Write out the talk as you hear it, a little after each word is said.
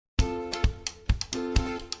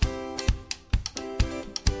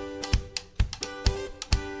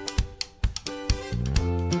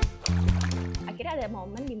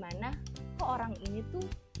orang ini tuh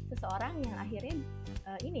seseorang yang akhirnya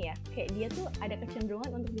ini ya, kayak dia tuh ada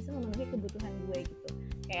kecenderungan untuk bisa memenuhi kebutuhan gue gitu.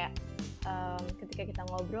 Kayak ketika kita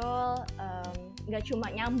ngobrol nggak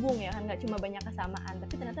cuma nyambung ya kan, nggak cuma banyak kesamaan,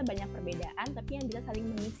 tapi ternyata banyak perbedaan, tapi yang bisa saling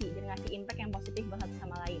mengisi dan ngasih impact yang positif buat satu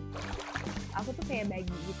sama lain. Aku tuh kayak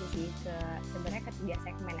bagi gitu sih ke sebenarnya ke 3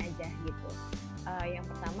 segmen aja gitu. Yang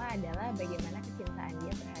pertama adalah bagaimana kecintaan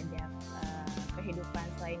dia terhadap kehidupan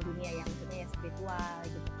selain dunia, yang maksudnya ya spiritual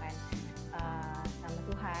gitu kan, sama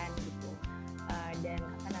Tuhan gitu. Dan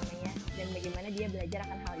apa namanya, dan bagaimana dia belajar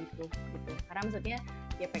akan hal itu gitu. Karena maksudnya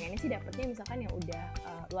ya pengennya sih dapetnya misalkan yang udah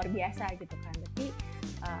luar biasa gitu kan, tapi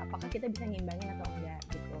apakah kita bisa ngimbangin atau enggak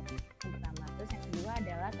gitu, yang pertama. Terus yang kedua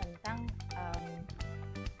adalah tentang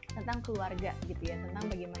keluarga gitu ya, tentang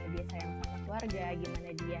bagaimana dia sayang sama keluarga, gimana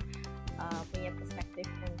dia punya perspektif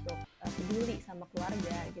untuk peduli sama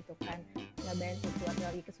keluarga gitu kan, ngebantu keluarga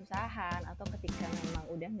lagi kesusahan, atau ketika memang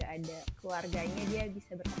udah nggak ada keluarganya dia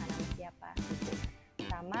bisa bertahan sama siapa gitu.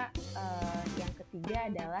 Sama yang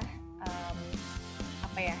ketiga adalah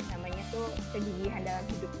apa ya namanya tuh, kegigihan dalam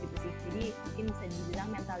hidup gitu sih. Jadi mungkin bisa dibilang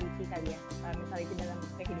mentality kali ya, mentality dalam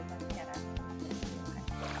kehidupan secara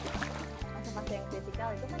masa-masa yang kritikal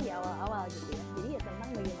itu kan di awal-awal gitu ya. Jadi ya tentang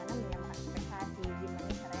bagaimana menyamakan ekspektasi,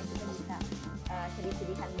 gimana caranya kita bisa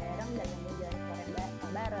sedih-sedihan bareng dan nemu jalan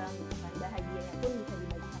keluar bareng gitu kan, bahagianya pun bisa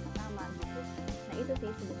dibagi sama-sama gitu. Nah itu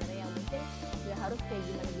sih sebenarnya yang mungkin nggak harus kayak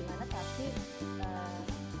gimana-gimana, tapi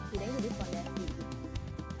setidaknya jadi fondasi gitu.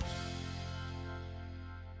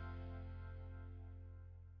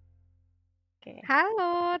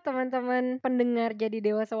 Halo teman-teman pendengar Jadi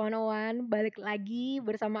Dewasa 101, balik lagi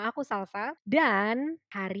bersama aku Salsa. Dan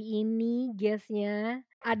hari ini guestnya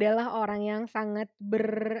adalah orang yang sangat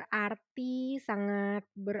berarti, sangat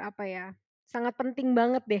sangat penting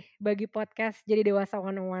banget deh bagi podcast Jadi Dewasa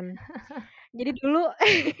 101. Jadi dulu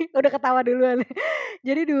udah ketawa duluan.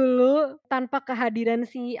 Jadi dulu tanpa kehadiran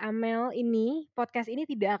si Amel ini, podcast ini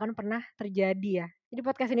tidak akan pernah terjadi ya. Jadi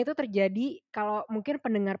podcast ini tuh terjadi kalau mungkin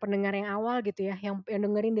pendengar-pendengar yang awal gitu ya, yang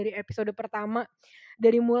dengerin dari episode pertama,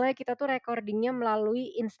 dari mulai kita tuh recordingnya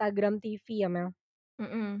melalui Instagram TV ya Mel.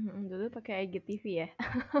 Dulu pakai IGTV ya.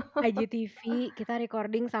 IGTV kita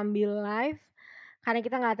recording sambil live, karena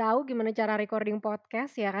kita nggak tahu gimana cara recording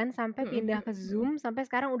podcast ya kan, sampai pindah ke Zoom, sampai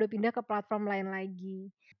sekarang udah pindah ke platform lain lagi.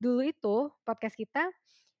 Dulu itu podcast kita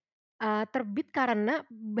terbit karena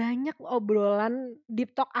banyak obrolan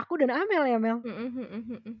deep talk aku dan Amel ya Mel.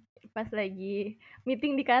 Pas lagi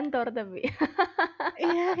meeting di kantor tapi.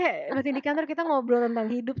 Iya kayak meeting di kantor kita ngobrol tentang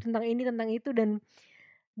hidup, tentang ini, tentang itu, dan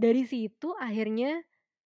dari situ akhirnya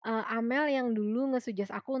Amel yang dulu nge-suggest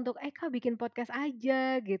aku untuk, Kak bikin podcast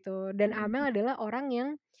aja," gitu. Dan Amel adalah orang yang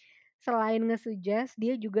selain nge-suggest,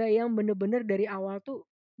 dia juga yang bener-bener dari awal tuh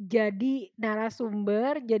jadi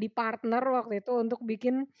narasumber, jadi partner waktu itu untuk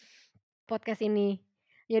bikin podcast ini.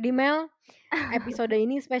 Jadi Mel, episode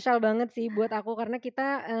ini spesial banget sih buat aku karena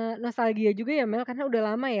kita nostalgia juga ya Mel, karena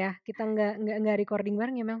udah lama ya kita nggak recording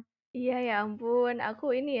bareng ya Mel. Iya ya ampun,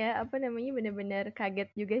 aku ini ya, apa namanya, bener-bener kaget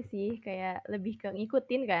juga sih, kayak lebih ke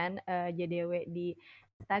ngikutin kan, JDW di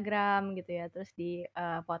Instagram gitu ya, terus di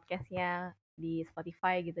podcast-nya di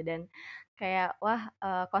Spotify gitu, dan kayak wah,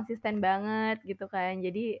 konsisten banget gitu kan.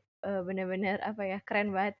 Jadi bener-bener apa ya,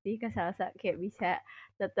 keren banget sih Kak Salsa, kayak bisa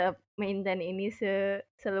tetap maintain ini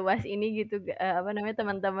seluas ini gitu, apa namanya,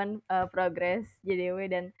 teman-teman progres JDW,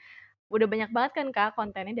 dan udah banyak banget kan Kak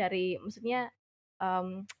kontennya, dari maksudnya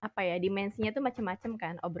apa ya, dimensinya tuh macem-macem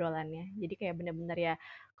kan obrolannya. Jadi kayak bener-bener ya,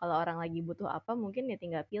 kalau orang lagi butuh apa mungkin ya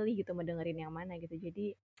tinggal pilih gitu mau dengerin yang mana gitu.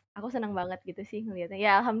 Jadi aku senang banget gitu sih ngelihatnya.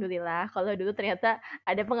 Ya alhamdulillah, kalau dulu ternyata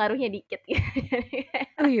ada pengaruhnya dikit gitu.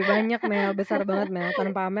 Wih banyak Mel, besar banget Mel,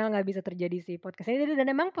 tanpa Mel nggak bisa terjadi sih podcast ini, dan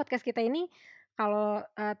emang podcast kita ini kalau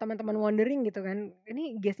teman-teman wondering gitu kan,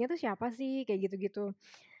 ini guestnya tuh siapa sih kayak gitu-gitu.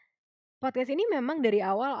 Podcast ini memang dari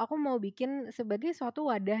awal aku mau bikin sebagai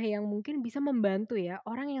suatu wadah yang mungkin bisa membantu ya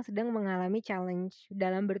orang yang sedang mengalami challenge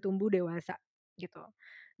dalam bertumbuh dewasa gitu.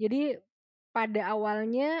 Jadi pada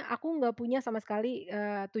awalnya aku nggak punya sama sekali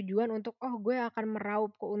tujuan untuk gue akan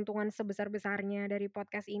meraup keuntungan sebesar-besarnya dari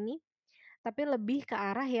podcast ini, tapi lebih ke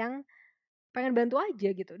arah yang pengen bantu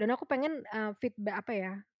aja gitu, dan aku pengen feedback apa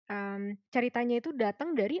ya, ceritanya itu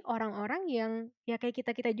datang dari orang-orang yang ya kayak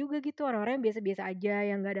kita-kita juga gitu, orang-orang yang biasa-biasa aja,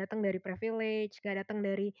 yang nggak datang dari privilege, nggak datang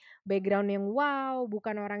dari background yang wow,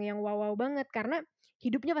 bukan orang yang wow-wow banget, karena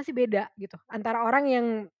hidupnya pasti beda gitu, antara orang yang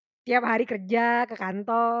tiap hari kerja ke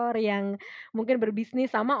kantor, yang mungkin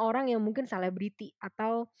berbisnis, sama orang yang mungkin selebriti,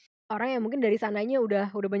 atau orang yang mungkin dari sananya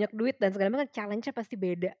udah banyak duit dan segala macam, challenge-nya pasti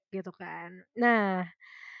beda gitu kan. Nah,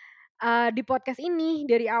 di podcast ini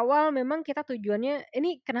dari awal memang kita tujuannya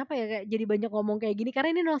ini kenapa ya kayak jadi banyak ngomong kayak gini, karena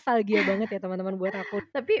ini nostalgia banget ya teman-teman buat aku.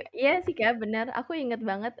 Tapi iya sih Kak, bener. Aku inget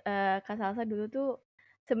banget, Kak Salsa dulu tuh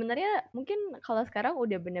sebenarnya mungkin kalau sekarang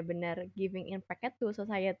udah bener-bener giving impact-nya to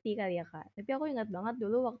society kali ya, Kak. Tapi aku ingat banget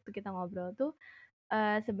dulu waktu kita ngobrol tuh,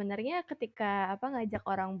 sebenarnya ketika, apa, ngajak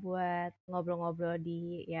orang buat ngobrol-ngobrol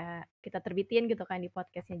di ya kita terbitin gitu kan di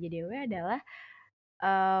podcast-nya JDW adalah,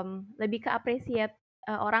 lebih ke appreciate,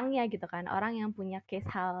 orangnya gitu kan, orang yang punya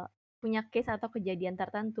case atau kejadian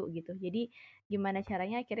tertentu gitu. Jadi gimana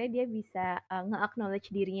caranya akhirnya dia bisa, nge-acknowledge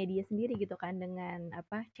dirinya dia sendiri gitu kan dengan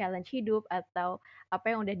apa, challenge hidup atau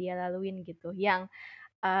apa yang udah dia laluin gitu. Yang,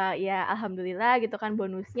 ya alhamdulillah gitu kan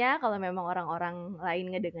bonusnya kalau memang orang-orang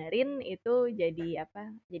lain ngedengerin itu jadi apa,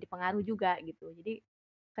 jadi pengaruh juga gitu. Jadi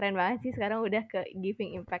keren banget sih sekarang udah ke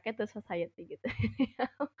giving impact-nya to society gitu.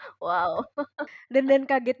 Wow. Dan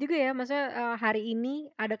kaget juga ya, maksudnya, hari ini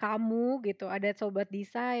ada kamu gitu, ada sobat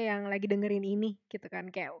Disa yang lagi dengerin ini gitu kan,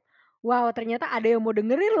 kayak, wow ternyata ada yang mau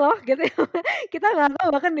dengerin loh gitu ya. Kita nggak tahu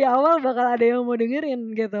bahkan di awal bakal ada yang mau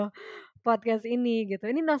dengerin gitu, podcast ini gitu.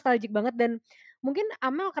 Ini nostalgic banget dan mungkin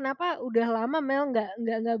Amel kenapa udah lama Mel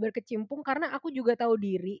nggak berkecimpung karena aku juga tahu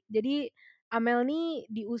diri. Jadi Amel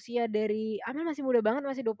nih di usia dari Amel masih muda banget,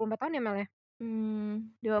 masih 24 tahun ya Mel ya?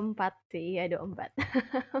 24 sih, iya 24.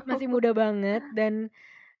 Masih muda banget dan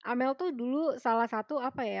Amel tuh dulu salah satu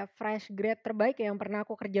apa ya, fresh grad terbaik ya yang pernah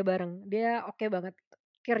aku kerja bareng. Dia oke banget,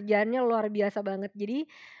 kerjaannya luar biasa banget. Jadi,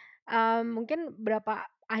 mungkin berapa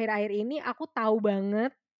akhir-akhir ini aku tahu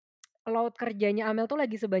banget load kerjanya Amel tuh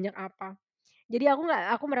lagi sebanyak apa. Jadi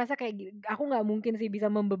aku merasa kayak aku nggak mungkin sih bisa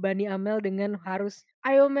membebani Amel dengan harus,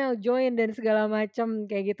 "Ayo Mel join," dan segala macam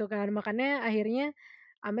kayak gitu kan. Makanya akhirnya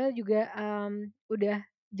Amel juga, udah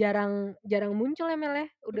jarang jarang muncul ya Mel ya,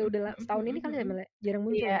 udah Mhm setahun mhm ini kali ya mhm. Mel ya, jarang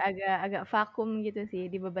muncul Iya, ya? agak agak vakum gitu sih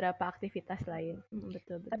di beberapa aktivitas lain.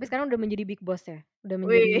 Betul Tapi betul. sekarang udah menjadi big boss ya? Udah Wih,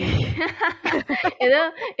 menjadi itu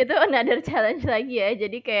itu another challenge lagi ya.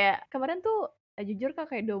 Jadi kayak kemarin tuh, jujur Kak,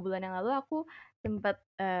 kayak 2 bulan yang lalu aku sempet,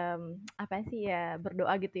 apa sih ya,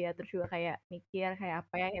 berdoa gitu ya, terus juga kayak mikir kayak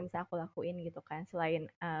apa ya yang bisa aku lakuin gitu kan, selain,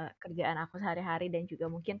 kerjaan aku sehari-hari dan juga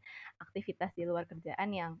mungkin aktivitas di luar kerjaan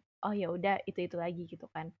yang, oh ya udah itu lagi gitu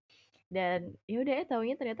kan. Dan ya udah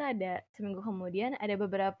taunya ternyata ada seminggu kemudian ada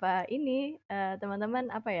beberapa ini, teman-teman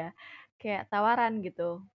apa ya, kayak tawaran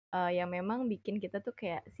gitu, yang memang bikin kita tuh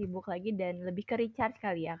kayak sibuk lagi dan lebih ke recharge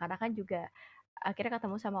kali ya, karena kan juga akhirnya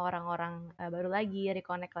ketemu sama orang-orang, baru lagi,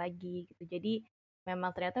 reconnect lagi gitu. Jadi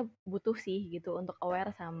memang ternyata butuh sih gitu untuk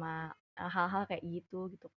aware sama, hal-hal kayak gitu,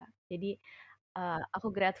 gitu, Kak. Jadi, aku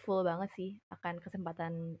grateful banget sih akan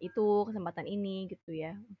kesempatan itu, kesempatan ini gitu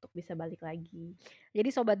ya, untuk bisa balik lagi. jadi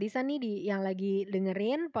sobat Disa nih yang lagi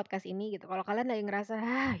dengerin podcast ini gitu, kalau kalian lagi ngerasa,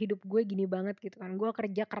 "Ah hidup gue gini banget," gitu kan, "gue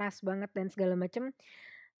kerja keras banget dan segala macem,"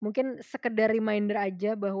 mungkin sekedar reminder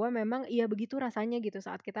aja bahwa memang iya begitu rasanya gitu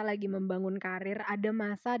saat kita lagi membangun karir, ada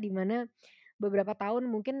masa di mana beberapa tahun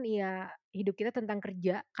mungkin ya hidup kita tentang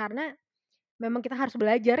kerja, karena memang kita harus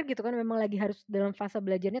belajar gitu kan, memang lagi harus dalam fase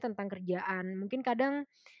belajarnya tentang kerjaan. Mungkin kadang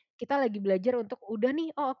kita lagi belajar untuk udah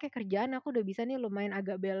nih, oh oke kerjaan aku udah bisa nih lumayan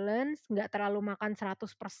agak balance, nggak terlalu makan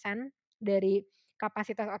 100% dari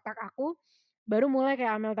kapasitas otak aku, baru mulai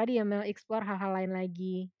kayak Amel tadi ya Mel, explore hal-hal lain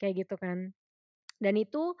lagi, kayak gitu kan. Dan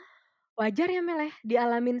itu wajar ya Mel ya,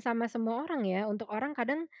 dialamin sama semua orang ya, untuk orang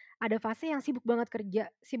kadang ada fase yang sibuk banget kerja,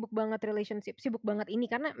 sibuk banget relationship, sibuk banget ini,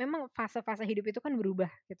 karena memang fase-fase hidup itu kan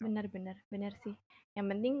berubah gitu. Bener bener bener sih. Yang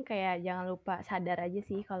penting kayak jangan lupa sadar aja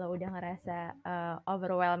sih kalau udah ngerasa,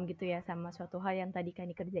 overwhelmed gitu ya sama suatu hal yang tadi kan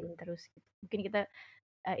dikerjain terus gitu. Mungkin kita,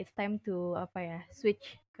 it's time to apa ya,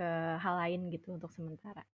 switch ke hal lain gitu untuk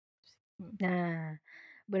sementara. Mhm. Nah,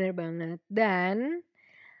 bener banget. Dan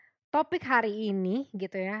topik hari ini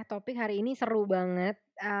gitu ya, topik hari ini seru banget,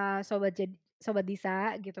 sobat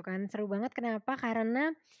Disa gitu kan, seru banget kenapa? Karena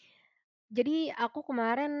jadi aku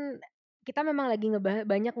kemarin kita memang lagi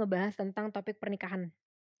banyak ngebahas tentang topik pernikahan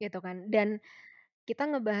gitu kan, dan kita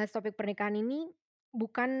ngebahas topik pernikahan ini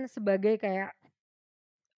bukan sebagai kayak,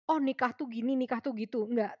 "Oh nikah tuh gini, nikah tuh gitu,"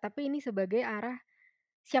 enggak, tapi ini sebagai arah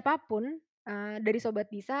siapapun, dari sobat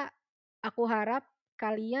Disa, aku harap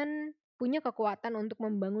kalian punya kekuatan untuk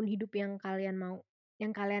membangun hidup yang kalian mau,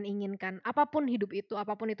 yang kalian inginkan, apapun hidup itu,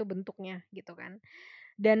 apapun itu bentuknya gitu kan.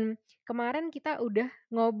 Dan kemarin kita udah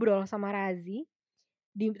ngobrol sama Razi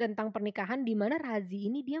tentang pernikahan, di mana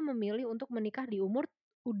Razi ini dia memilih untuk menikah di umur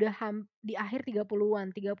udah di akhir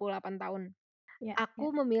 30-an, 38 tahun. Ya ya.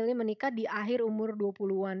 Aku memilih menikah di akhir umur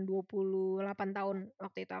 20-an, 28 tahun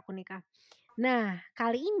waktu itu aku nikah. Nah,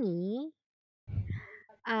 kali ini,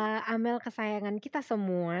 Amel kesayangan kita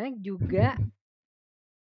semua juga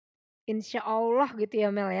insya Allah gitu ya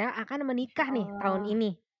Mel ya, akan menikah nih tahun Insyaallah. ini.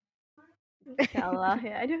 Insyaallah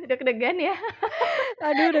ya, aduh deg-degan ya.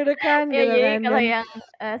 Aduh deg-degan Ya gitu jadi kan kalau dan yang,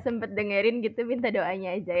 sempet dengerin gitu minta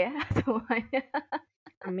doanya aja ya semuanya.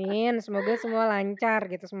 amin, semoga semua lancar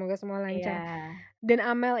gitu, semoga semua Iya. lancar. Dan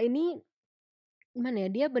Amel ini gimana ya,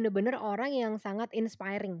 dia bener-bener orang yang sangat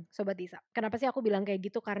inspiring Sobat Isa. Kenapa sih aku bilang kayak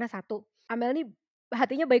gitu, karena satu, Amel nih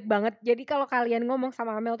hatinya baik banget. Jadi kalau kalian ngomong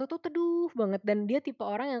sama Amel tuh teduh banget dan dia tipe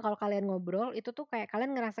orang yang kalau kalian ngobrol itu tuh kayak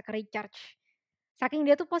kalian ngerasa ke-recharge. Saking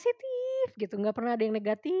dia tuh positif gitu, nggak pernah ada yang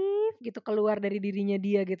negatif gitu keluar dari dirinya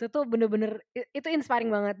dia gitu tuh bener-bener itu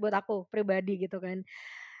inspiring banget buat aku pribadi gitu kan.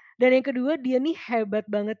 Dan yang kedua dia nih hebat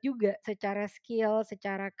banget juga secara skill,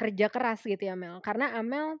 secara kerja keras gitu ya Mel. Karena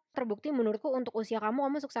Amel terbukti menurutku untuk usia kamu,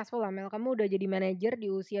 kamu successful lah Mel. Kamu udah jadi manajer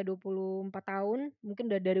di usia 24 tahun,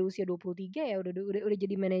 mungkin udah dari usia 23 ya udah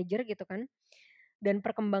jadi manajer gitu kan. Dan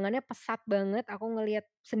perkembangannya pesat banget, aku ngelihat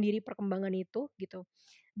sendiri perkembangan itu gitu.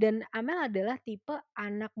 Dan Amel adalah tipe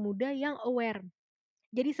anak muda yang aware.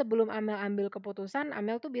 Jadi sebelum Amel ambil keputusan,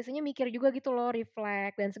 Amel tuh biasanya mikir juga gitu loh,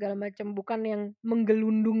 reflect dan segala macam, bukan yang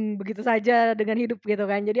menggelundung begitu saja dengan hidup gitu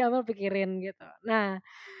kan. Jadi Amel pikirin gitu. Nah,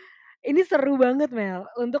 ini seru banget Mel,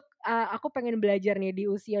 untuk, aku pengen belajar nih di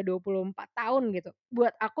usia 24 tahun gitu.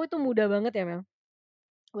 Buat aku itu muda banget ya Mel,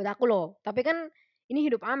 buat aku loh. Tapi kan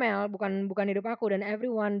ini hidup Amel, bukan bukan hidup aku dan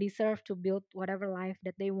everyone deserve to build whatever life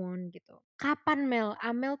that they want gitu. Kapan Mel,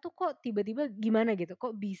 Amel tuh kok tiba-tiba gimana gitu,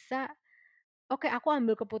 kok bisa oke, aku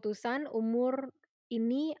ambil keputusan umur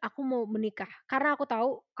ini aku mau menikah. Karena aku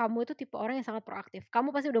tahu kamu itu tipe orang yang sangat proaktif.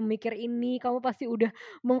 Kamu pasti udah mikir ini, kamu pasti udah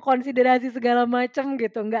mengkonsiderasi segala macam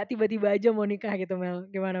gitu, nggak tiba-tiba aja mau nikah gitu Mel.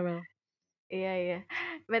 Gimana Mel? Iya iya.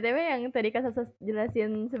 BTW yang tadi Kak Sasa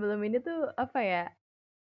jelasin sebelum ini tuh, apa ya,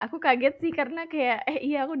 aku kaget sih karena kayak,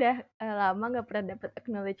 iya aku udah, lama nggak pernah dapet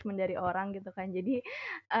acknowledgement dari orang gitu kan. Jadi,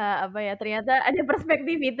 apa ya, ternyata ada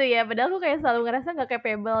perspektif itu ya, padahal aku kayak selalu ngerasa nggak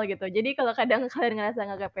capable gitu. Jadi kalau kadang kalian ngerasa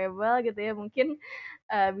nggak capable gitu ya, mungkin,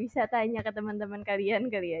 bisa tanya ke teman-teman kalian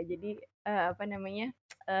kali ya. Jadi, apa namanya,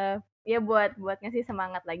 eee, ya buat ngasih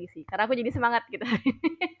semangat lagi sih, karena aku jadi semangat gitu.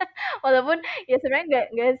 Walaupun ya sebenarnya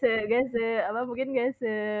nggak se apa, mungkin nggak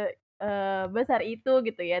besar itu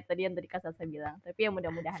gitu ya, tadi Kak Sasa bilang, tapi ya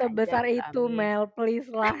mudah-mudahan aja Sebesar gitu, itu amin. Mel, please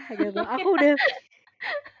lah gitu. Aku udah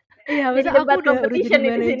iya, Jadi maksudnya debat aku udah jadi competition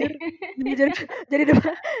itu sini. manajer, jadi jadi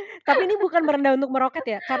tapi ini bukan merendah untuk meroket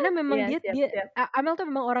ya, karena memang Iya, dia siap dia siap. Amel tuh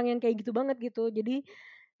memang orang yang kayak gitu banget gitu. Jadi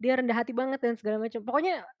dia rendah hati banget dan segala macam.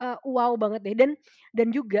 Pokoknya, wow banget deh dan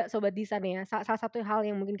juga sobat Disa nih ya, salah satu hal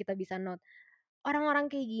yang mungkin kita bisa note, orang-orang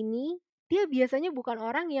kayak gini, dia biasanya bukan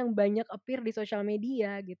orang yang banyak appear di sosial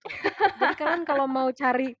media gitu loh. Jadi kalian kalau mau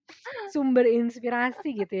cari sumber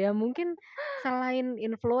inspirasi gitu ya, mungkin selain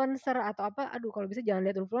influencer atau apa, aduh kalau bisa jangan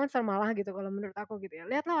lihat influencer malah gitu kalau menurut aku gitu ya.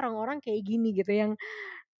 Lihatlah orang-orang kayak gini gitu yang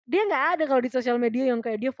dia nggak ada kalau di sosial media yang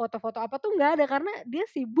kayak dia foto-foto apa tuh nggak ada karena dia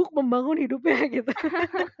sibuk membangun hidupnya gitu.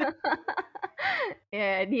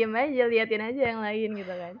 Ya diem aja, liatin aja yang lain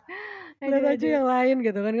gitu kan. Lihat Aduh aja aduh. yang lain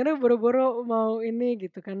gitu kan, karena boro-boro mau ini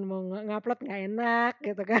gitu kan, mau ngupload nggak enak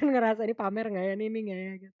gitu kan, ngerasa ini pamer nggak ya, ini nggak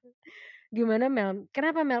ya gitu. Gimana Mel?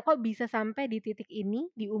 Kenapa Mel kok bisa sampai di titik ini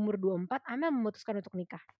di umur 24 Amel memutuskan untuk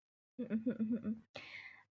nikah? Mhm mhm mhm.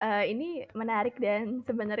 Ini menarik dan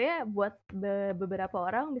sebenarnya buat beberapa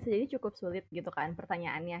orang bisa jadi cukup sulit gitu kan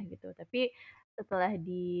pertanyaannya gitu. Tapi setelah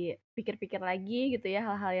dipikir-pikir lagi gitu ya,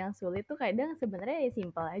 hal-hal yang sulit tuh kadang sebenarnya ya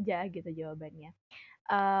simpel aja gitu jawabannya.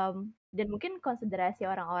 Dan mungkin konsiderasi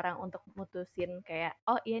orang-orang untuk mutusin kayak,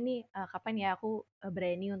 "Oh iya nih, kapan ya aku,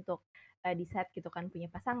 berani untuk, decide gitu kan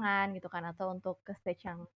punya pasangan," gitu kan, atau untuk ke stage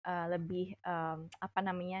yang, lebih, apa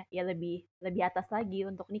namanya, ya lebih lebih atas lagi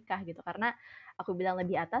untuk nikah gitu. Karena aku bilang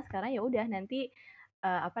lebih atas karena ya udah nanti,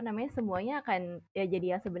 apa namanya, semuanya akan ya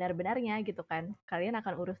jadi yang sebenar-benarnya gitu kan. Kalian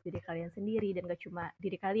akan urus diri kalian sendiri dan gak cuma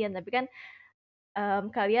diri kalian, tapi kan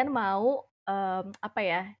kalian mau, apa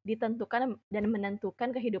ya, ditentukan dan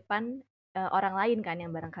menentukan kehidupan, orang lain kan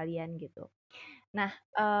yang bareng kalian gitu. Nah,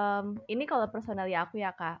 ini kalau personally aku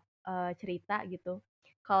ya Kak, cerita gitu,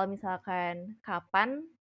 kalau misalkan kapan,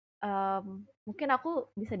 mungkin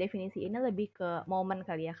aku bisa definisiinnya lebih ke momen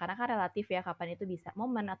kali ya, karena kan relatif ya kapan itu bisa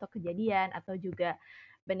momen atau kejadian atau juga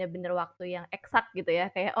bener-bener waktu yang eksak gitu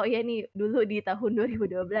ya, kayak, "Oh iya nih dulu di tahun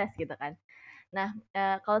 2012," gitu kan. Nah,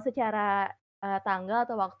 kalau secara, tanggal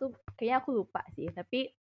atau waktu kayaknya aku lupa sih,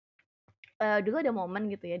 tapi, dulu ada momen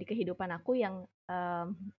gitu ya di kehidupan aku yang,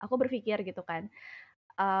 aku berpikir gitu kan,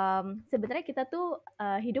 sebenarnya kita tuh,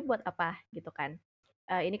 hidup buat apa gitu kan.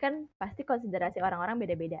 Ini kan pasti konsiderasi orang-orang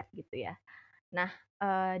beda-beda gitu ya. Nah,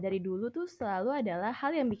 dari dulu tuh selalu adalah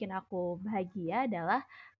hal yang bikin aku bahagia adalah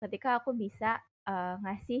ketika aku bisa,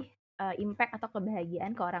 ngasih, impact atau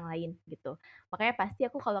kebahagiaan ke orang lain gitu. Makanya pasti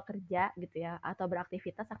aku kalau kerja gitu ya atau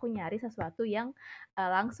beraktivitas aku nyari sesuatu yang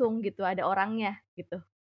langsung gitu, ada orangnya gitu.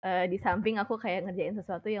 Di samping aku kayak ngerjain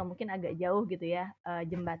sesuatu yang mungkin agak jauh gitu ya,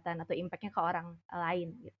 jembatan atau impact-nya ke orang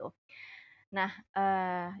lain gitu. Nah,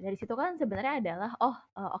 dari situ kan sebenarnya adalah, oh,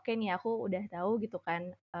 oke nih aku udah tahu gitu kan,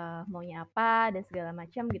 maunya apa dan segala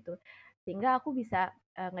macam gitu. Sehingga aku bisa,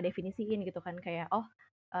 ngedefinisiin gitu kan kayak, oh,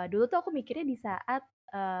 dulu tuh aku mikirnya di saat,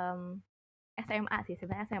 SMA sih,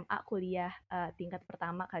 sebenarnya SMA kuliah, tingkat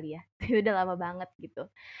pertama kali ya. Itu udah lama banget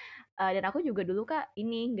gitu. Dan aku juga dulu Kak,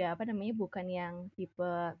 ini nggak apa namanya, bukan yang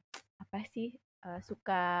tipe apa sih,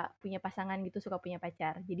 suka punya pasangan gitu, suka punya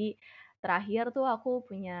pacar. Jadi terakhir tuh aku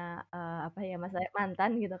punya, apa ya,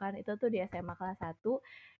 mantan gitu kan, itu tuh di SMA kelas 1,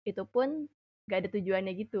 itu pun nggak ada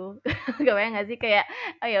tujuannya gitu. Kebayang nggak sih kayak,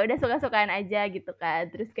 oh ya udah suka-sukaan aja gitu kan.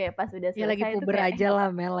 Terus kayak pas udah Ya lagi selesai itu puber kayak, aja lah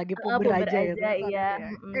Mel, lagi puber puber aja gitu aja, saat itu iya, ya.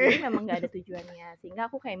 jadi memang nggak ada tujuannya. Sehingga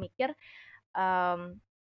aku kayak mikir, mmm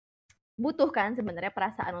butuh kan sebenarnya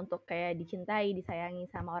perasaan untuk kayak dicintai, disayangi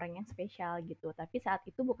sama orang yang spesial gitu. Tapi saat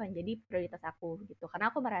itu bukan jadi prioritas aku gitu.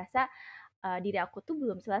 Karena aku merasa diri aku tuh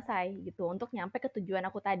belum selesai gitu untuk nyampe ke tujuan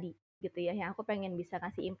aku tadi gitu ya. Yang aku pengen bisa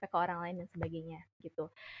kasih impact ke orang lain dan sebagainya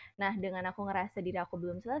gitu. Nah, dengan aku ngerasa diri aku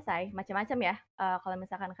belum selesai, macam-macam ya. Kalau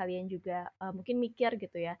misalkan kalian juga mungkin mikir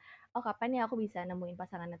gitu ya, oh kapan ya aku bisa nemuin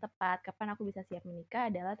pasangan yang tepat, kapan aku bisa siap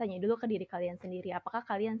menikah, adalah tanya dulu ke diri kalian sendiri, apakah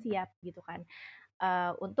kalian siap gitu kan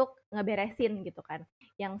untuk ngeberesin gitu kan.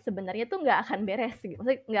 Yang sebenarnya tuh nggak akan beres gitu,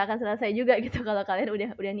 maksudnya nggak akan selesai juga gitu kalau kalian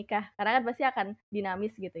udah nikah, karena kan pasti akan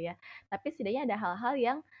dinamis gitu ya. Tapi setidaknya ada hal-hal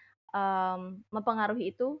yang,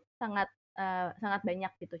 mempengaruhi itu sangat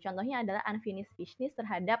banyak gitu. Contohnya adalah unfinished business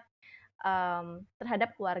terhadap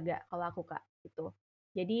keluarga kalau aku, Kak, gitu.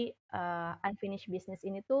 Jadi, unfinished business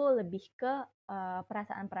ini tuh lebih ke,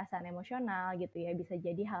 perasaan-perasaan emosional gitu ya, bisa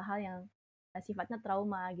jadi hal-hal yang, sifatnya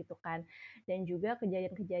trauma gitu kan, dan juga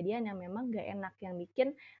kejadian-kejadian yang memang nggak enak, yang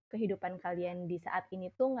bikin kehidupan kalian di saat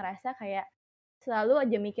ini tuh ngerasa kayak selalu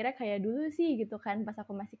aja mikirnya kayak dulu sih gitu kan, pas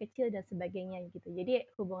aku masih kecil dan sebagainya gitu. Jadi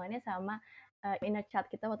hubungannya sama, inner child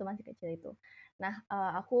kita waktu masih kecil itu. Nah,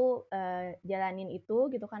 aku, jalanin itu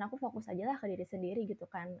gitu kan, aku fokus aja lah ke diri sendiri gitu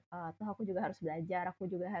kan, toh aku juga harus belajar, aku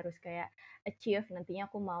juga harus kayak achieve nantinya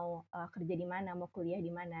aku mau, kerja di mana, mau kuliah di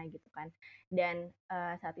mana gitu kan. Dan,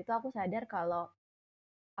 saat itu aku sadar kalau,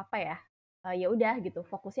 apa ya, ya udah gitu,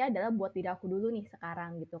 fokusnya adalah buat diri aku dulu nih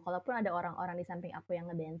sekarang gitu. Kalaupun ada orang-orang di samping aku yang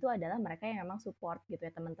ngebantu adalah mereka yang memang support gitu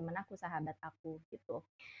ya, teman-teman aku, sahabat aku gitu.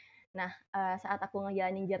 Nah, saat aku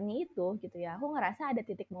ngejalanin journey itu gitu ya, aku ngerasa ada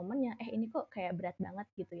titik momen yang, ini kok kayak berat banget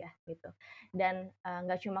gitu ya, gitu. Dan,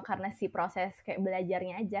 nggak cuma karena si proses kayak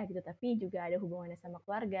belajarnya aja gitu, tapi juga ada hubungannya sama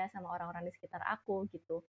keluarga, sama orang-orang di sekitar aku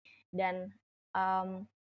gitu. Dan, mmm,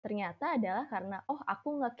 ternyata adalah karena, oh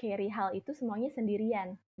aku nge-carry hal itu semuanya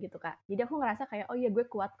sendirian gitu, Kak. Jadi aku ngerasa kayak, "Oh iya gue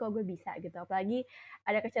kuat kok, gue bisa," gitu. Apalagi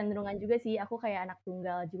ada kecenderungan juga sih, aku kayak anak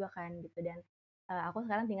tunggal juga kan gitu, dan aku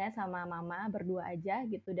sekarang tinggalnya sama mama berdua aja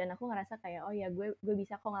gitu, dan aku ngerasa kayak, "Oh ya gue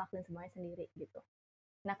bisa kok ngelakuin semuanya sendiri," gitu.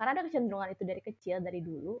 Nah, karena ada kecenderungan itu dari kecil, dari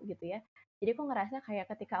dulu gitu ya, jadi aku ngerasa kayak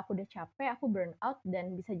ketika aku udah capek, aku burn out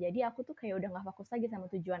dan bisa jadi aku tuh kayak udah nggak fokus lagi sama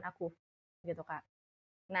tujuan aku, gitu, Kak.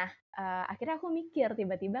 Nah, akhirnya aku mikir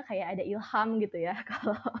tiba-tiba kayak ada ilham gitu ya,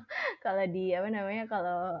 kalau kalau di apa namanya,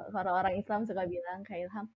 kalau kalau orang Islam suka bilang kayak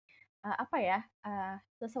ilham, apa ya,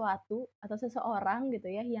 sesuatu atau seseorang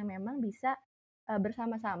gitu ya yang memang bisa,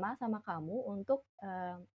 bersama-sama sama kamu untuk,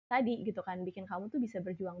 tadi gitu kan, bikin kamu tuh bisa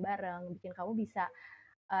berjuang bareng, bikin kamu bisa,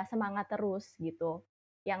 semangat terus gitu.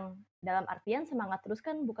 Yang dalam artian semangat terus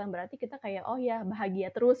kan bukan berarti kita kayak, oh ya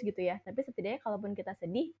bahagia terus gitu ya, tapi setidaknya kalaupun kita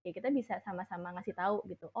sedih, ya kita bisa sama-sama ngasih tahu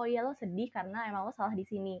gitu, "Oh ya lo sedih karena emang lo salah di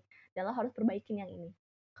sini, dan lo harus perbaikin yang ini."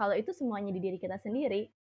 Kalau itu semuanya di diri kita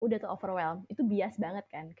sendiri, udah tuh overwhelm, itu bias banget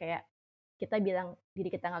kan, kayak kita bilang diri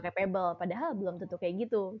kita nggak capable, padahal belum tentu kayak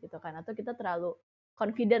gitu kan, atau kita terlalu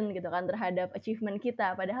confident gitu kan terhadap achievement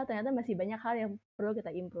kita, padahal ternyata masih banyak hal yang perlu kita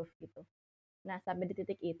improve gitu. Nah, sampai di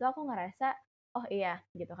titik itu aku ngerasa, oh iya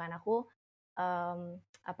gitu kan, aku,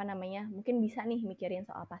 apa namanya, mungkin bisa nih mikirin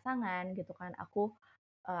soal pasangan gitu kan, aku,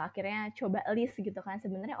 akhirnya coba list gitu kan,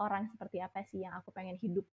 sebenarnya orang seperti apa sih yang aku pengen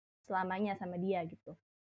hidup selamanya sama dia gitu.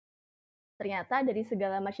 Ternyata dari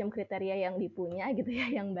segala macam kriteria yang dipunya gitu ya,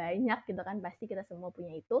 yang banyak gitu kan, pasti kita semua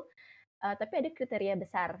punya itu, tapi ada kriteria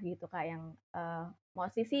besar gitu Kak yang,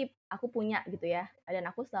 mostly sih aku punya gitu ya, dan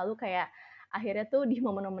aku selalu kayak akhirnya tuh di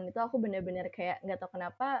momen-momen itu aku bener-bener kayak nggak tahu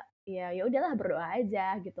kenapa, ya udahlah berdoa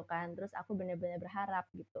aja gitu kan, terus aku bener-bener berharap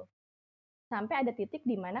gitu. Sampai ada titik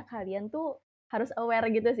di mana kalian tuh harus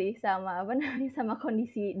aware gitu sih sama apa namanya, sama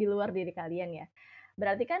kondisi di luar diri kalian ya.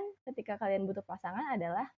 Berarti kan ketika kalian butuh pasangan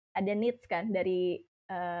adalah ada needs kan dari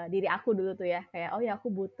diri aku dulu tuh ya, kayak oh ya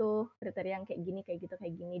aku butuh kriteria yang kayak gini, kayak gitu,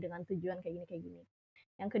 kayak gini dengan tujuan kayak gini, kayak gini.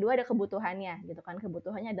 Yang kedua ada kebutuhannya gitu kan.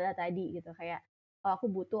 Kebutuhannya adalah tadi gitu kayak oh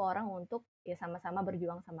aku butuh orang untuk ya sama-sama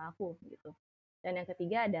berjuang sama aku gitu. Dan yang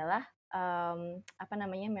ketiga adalah apa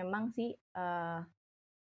namanya memang sih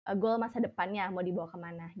goal masa depannya mau dibawa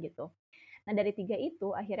kemana gitu. Nah dari tiga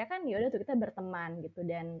itu akhirnya kan ya udah tuh kita berteman gitu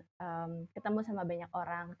dan ketemu sama banyak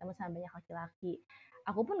orang, ketemu sama banyak laki-laki.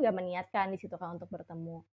 Aku pun gak meniatkan di situ kan untuk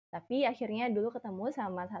bertemu. Tapi akhirnya dulu ketemu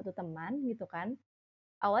sama satu teman gitu kan.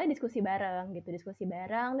 Awalnya diskusi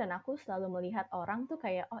bareng dan aku selalu melihat orang tuh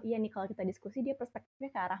kayak oh iya nih kalau kita diskusi dia perspektifnya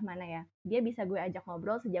ke arah mana ya? Dia bisa gue ajak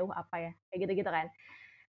ngobrol sejauh apa ya? Kayak gitu-gitu kan.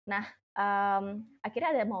 Nah, akhirnya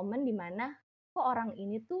ada momen di mana kok orang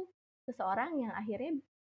ini tuh seseorang yang akhirnya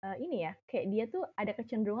ini ya, kayak dia tuh ada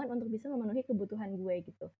kecenderungan untuk bisa memenuhi kebutuhan gue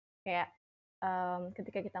gitu. Kayak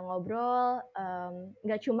ketika kita ngobrol,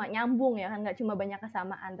 nggak cuma nyambung ya kan, nggak cuma banyak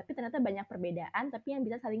kesamaan, tapi ternyata banyak perbedaan, tapi yang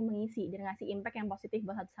bisa saling mengisi dan ngasih impact yang positif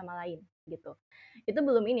buat satu sama lain gitu. Itu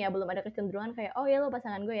belum ini ya, belum ada kecenderungan kayak oh ya lo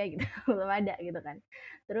pasangan gue ya gitu, belum ada gitu kan.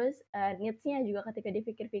 Terus needs-nya juga ketika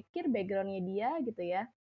dipikir-pikir background-nya dia gitu ya,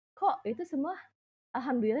 kok itu semua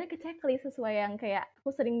alhamdulillah ke-checklist sesuai yang kayak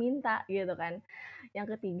aku sering minta gitu kan.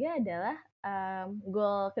 Yang ketiga adalah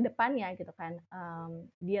goal ke depannya gitu kan.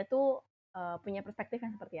 Dia tuh punya perspektif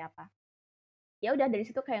yang seperti apa. Ya udah dari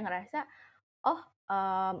situ kayak ngerasa oh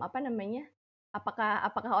apa namanya apakah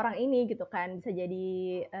apakah orang ini gitu kan bisa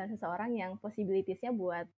jadi seseorang yang possibilities-nya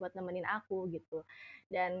buat nemenin aku gitu.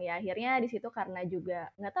 Dan ya akhirnya di situ karena juga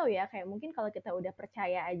nggak tahu ya kayak mungkin kalau kita udah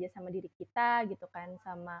percaya aja sama diri kita gitu kan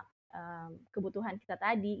sama kebutuhan kita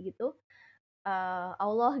tadi gitu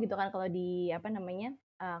Allah gitu kan kalau di apa namanya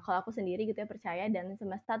kalau aku sendiri gitu ya percaya dan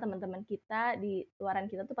semesta teman-teman kita di luaran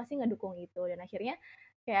kita tuh pasti ngedukung itu dan akhirnya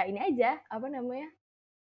kayak ini aja apa namanya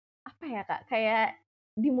apa ya Kak, kayak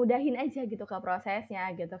dimudahin aja gitu Kak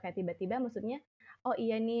prosesnya gitu, kayak tiba-tiba maksudnya, oh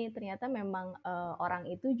iya nih ternyata memang, orang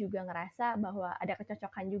itu juga ngerasa bahwa ada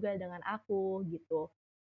kecocokan juga dengan aku gitu,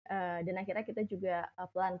 dan akhirnya kita juga,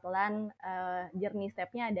 pelan-pelan, journey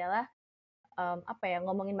step-nya adalah, apa ya,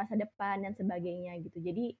 ngomongin masa depan dan sebagainya gitu.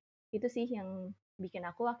 Jadi itu sih yang bikin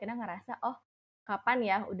aku akhirnya ngerasa, oh kapan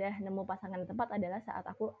ya udah nemu pasangan yang tepat adalah saat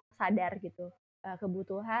aku sadar gitu,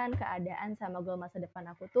 kebutuhan, keadaan, sama goal masa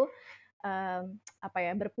depan aku tuh apa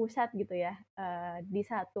ya berpusat gitu ya di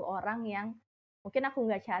satu orang yang mungkin aku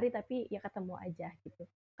nggak cari tapi ya ketemu aja gitu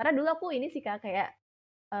karena dulu aku ini sih kak kayak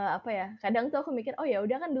apa ya kadang tuh aku mikir oh ya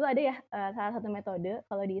udah kan dulu ada ya salah satu metode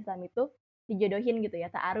kalau di Islam itu dijodohin gitu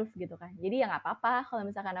ya ta'aruf gitu kan jadi ya nggak apa-apa kalau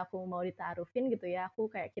misalkan aku mau dita'arufin gitu ya aku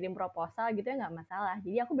kayak kirim proposal gitu ya nggak masalah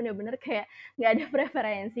jadi aku bener-bener kayak nggak ada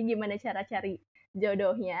preferensi gimana cara cari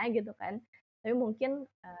jodohnya gitu kan tapi mungkin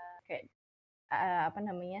kayak apa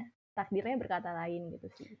namanya, takdirnya berkata lain gitu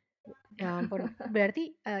sih, gitu. Ya ampun,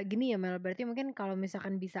 berarti, gini ya Mel, berarti mungkin kalau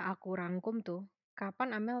misalkan bisa aku rangkum tuh,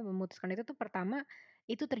 kapan Amel memutuskan itu tuh pertama,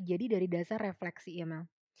 itu terjadi dari dasar refleksi ya Mel.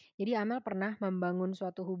 Jadi Amel pernah membangun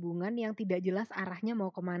suatu hubungan yang tidak jelas arahnya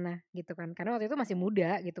mau kemana gitu kan, karena waktu itu masih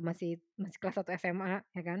muda gitu, masih masih kelas 1 SMA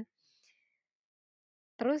ya kan.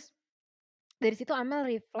 Terus dari situ Amel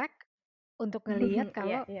reflect untuk ngelihat Iya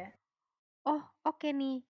kalau iya. oh, oke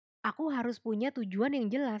nih. Aku harus punya tujuan yang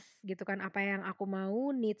jelas gitu kan. Apa yang aku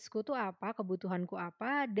mau, needs-ku tuh apa, kebutuhanku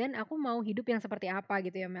apa, dan aku mau hidup yang seperti apa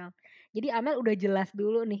gitu ya Mel. Jadi Amel udah jelas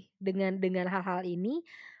dulu nih dengan hal-hal ini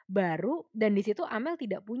baru dan di situ Amel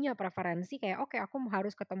tidak punya preferensi kayak oke aku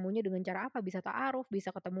harus ketemunya dengan cara apa, bisa ta'aruf,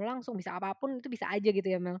 bisa ketemu langsung, bisa apapun itu bisa aja gitu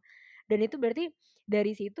ya Mel. Dan itu berarti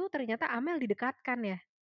dari situ ternyata Amel didekatkan ya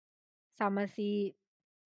sama si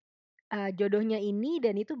jodohnya ini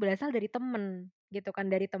dan itu berasal dari temen, gitu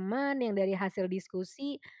kan, dari teman yang dari hasil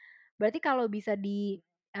diskusi, berarti kalau bisa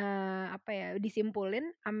apa ya,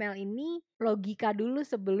 disimpulin Amel ini logika dulu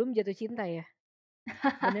sebelum jatuh cinta ya?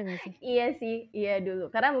 Bener gak sih? Iya sih, iya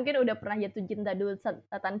dulu. Karena mungkin udah pernah jatuh cinta dulu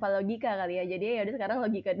tanpa logika kali ya. Jadi ya udah sekarang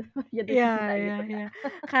logika dulu jatuh Iya cinta iya gitu, iya.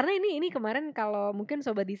 Kak. Karena ini kemarin kalau mungkin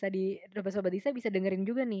Sobat Disa bisa dengerin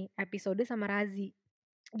juga nih episode sama Razi.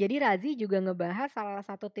 Jadi Razi juga ngebahas salah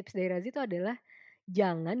satu tips dari Razi itu adalah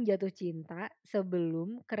jangan jatuh cinta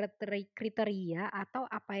sebelum kriteria atau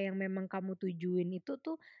apa yang memang kamu tujuin itu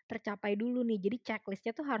tuh tercapai dulu nih. Jadi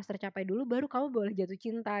checklistnya tuh harus tercapai dulu baru kamu boleh jatuh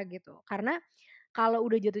cinta gitu. Karena kalau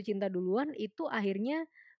udah jatuh cinta duluan itu akhirnya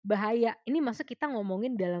bahaya. Ini maksud kita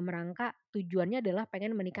ngomongin dalam rangka tujuannya adalah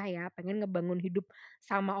pengen menikah ya, pengen ngebangun hidup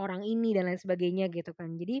sama orang ini dan lain sebagainya gitu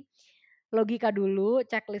kan. Jadi logika dulu,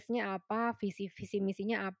 checklistnya apa, visi visi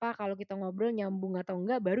misinya apa, kalau kita ngobrol nyambung atau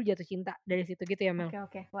enggak, baru jatuh cinta dari situ gitu ya Mel? Oke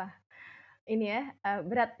oke. Wah, ini ya,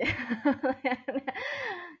 berat.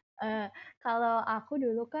 Eee, Kalau aku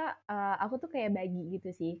dulu Kak, aku tuh kayak bagi gitu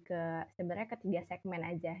sih sebenarnya ke 3 segmen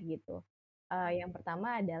aja gitu. Yang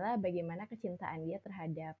pertama adalah bagaimana kecintaan dia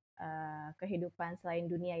terhadap, kehidupan selain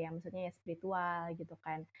dunia ya, maksudnya ya spiritual gitu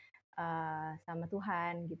kan, sama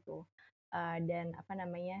Tuhan gitu. Dan apa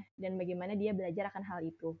namanya, dan bagaimana dia belajar akan hal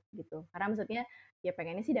itu gitu. Karena maksudnya ya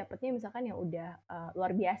pengennya sih dapetnya misalkan yang udah,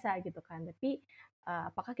 luar biasa gitu kan, tapi,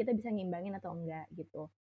 apakah kita bisa ngimbangin atau enggak gitu.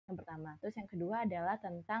 Yang pertama. Terus yang kedua adalah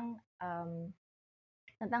tentang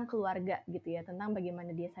keluarga gitu ya, tentang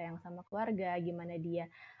bagaimana dia sayang sama keluarga, gimana dia,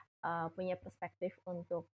 punya perspektif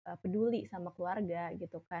untuk, peduli sama keluarga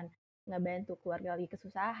gitu kan, ngebantu keluarga lagi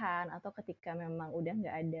kesusahan, atau ketika memang udah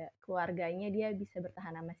nggak ada keluarganya dia bisa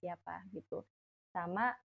bertahan sama siapa gitu.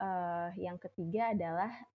 Sama, yang ketiga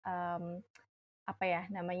adalah, mmm, apa ya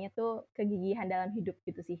namanya tuh, kegigihan dalam hidup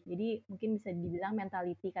gitu sih. Jadi mungkin bisa dibilang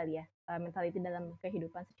mentality kali ya, mentality dalam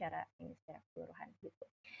kehidupan secara ini, secara keseluruhan gitu.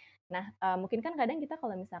 Nah, mungkin kan kadang kita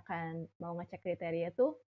kalau misalkan mau ngecek kriteria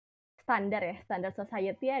tuh standar ya, standar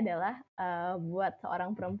society adalah, buat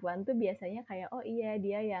seorang perempuan tuh biasanya kayak, oh iya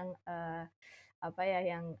dia yang, apa ya,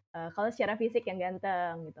 yang, kalau secara fisik yang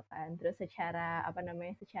ganteng gitu kan, terus secara apa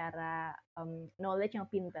namanya, secara, knowledge yang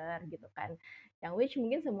pinter gitu kan. Yang which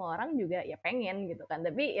mungkin semua orang juga ya pengen gitu kan,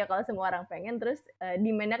 tapi ya kalau semua orang pengen terus,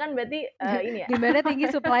 demand-nya kan berarti, ini ya, Demand-nya tinggi,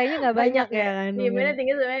 supply-nya nggak banyak banyak ya ya, kan mungkin? demand-nya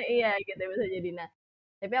tinggi sebenarnya iya gitu bisa jadi. Nah,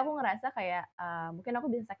 tapi aku ngerasa kayak, mungkin aku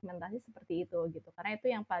bisa segmentasi seperti itu gitu, karena itu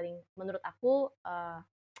yang paling menurut aku,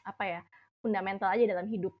 apa ya, fundamental aja dalam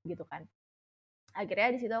hidup gitu kan. Akhirnya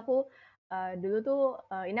di situ aku, dulu tuh,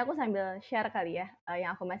 ini aku sambil share kali ya,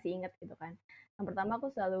 yang aku masih inget gitu kan. Yang pertama aku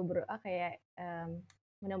selalu berdoa kayak,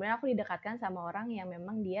 mudah-mudahan aku didekatkan sama orang yang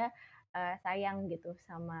memang dia, sayang gitu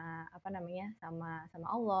sama apa namanya, sama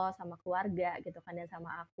Allah, sama keluarga gitu kan, dan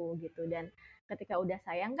sama aku gitu. Dan ketika udah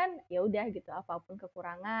sayang kan, ya udah gitu, apapun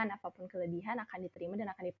kekurangan, apapun kelebihan akan diterima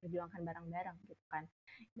dan akan diperjuangkan bareng-bareng gitu kan.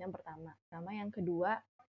 Yang pertama. Sama yang kedua,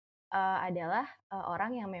 adalah,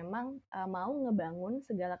 orang yang memang, mau ngebangun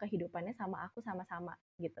segala kehidupannya sama aku sama-sama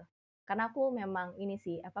gitu. Karena aku memang ini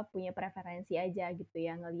sih, apa, punya preferensi aja gitu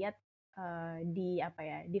ya, ngelihat, di apa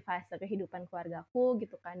ya, di fase kehidupan keluargaku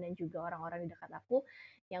gitu kan, dan juga orang-orang di dekat aku,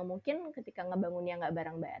 yang mungkin ketika ngebangunnya nggak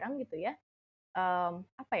bareng-bareng gitu ya,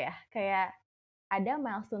 apa ya, kayak ada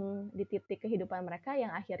milestone di titik kehidupan mereka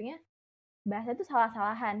yang akhirnya bahasa itu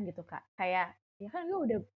salah-salahan gitu, Kak. Kayak, "Ya kan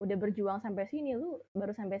gue udah berjuang sampai sini, lu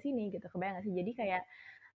baru sampai sini," gitu. Kebayang nggak sih? Jadi kayak,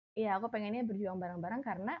 iya aku pengennya berjuang bareng-bareng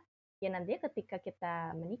karena, ya nantinya ketika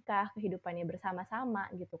kita menikah, kehidupannya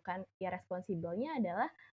bersama-sama gitu kan, ya responsible-nya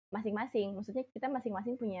adalah masing-masing. Maksudnya kita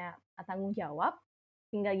masing-masing punya, tanggung jawab,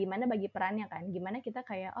 tinggal gimana bagi perannya kan. Gimana kita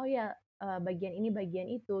kayak, oh ya, bagian ini,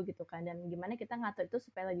 bagian itu gitu kan, dan gimana kita ngatur itu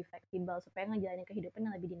supaya lebih fleksibel, supaya ngejalanin kehidupan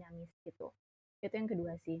yang lebih dinamis gitu. Itu yang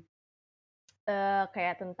kedua sih.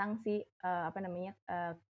 Kayak tentang si, apa namanya,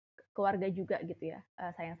 keluarga juga gitu ya,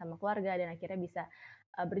 sayang sama keluarga dan akhirnya bisa,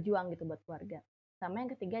 berjuang gitu buat keluarga. Sama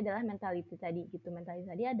yang ketiga adalah mentality tadi gitu,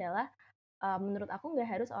 mentality tadi adalah, menurut aku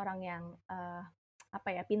nggak harus orang yang, apa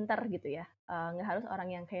ya, pinter gitu ya, nggak harus orang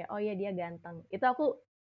yang kayak, "Oh ya dia ganteng." Itu aku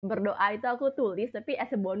berdoa itu aku tulis tapi as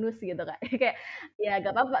a bonus gitu, Kak. Kayak, ya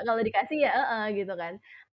nggak apa-apa kalau dikasih ya heeh, gitu kan.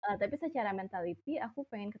 Tapi secara mentality aku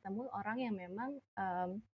pengen ketemu orang yang memang,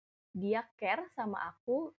 dia care sama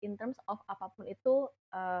aku in terms of apapun itu,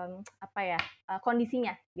 apa ya,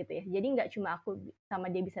 kondisinya gitu ya. Jadi nggak cuma aku sama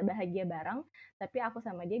dia bisa bahagia bareng, tapi aku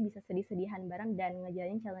sama dia bisa sedih-sedihan bareng dan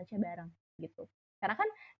ngejalanin challenge-nya bareng gitu. Karena kan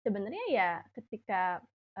sebenarnya ya ketika,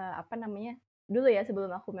 apa namanya, dulu ya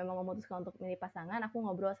sebelum aku memang memutuskan untuk milih pasangan, aku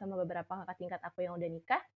ngobrol sama beberapa kakak tingkat aku yang udah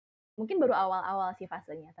nikah. Mungkin baru awal-awal sih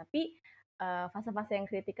fasenya, tapi, fase-fase yang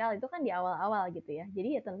kritikal itu kan di awal-awal gitu ya.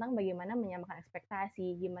 Jadi ya tentang bagaimana menyamakan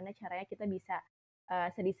ekspektasi, gimana caranya kita bisa,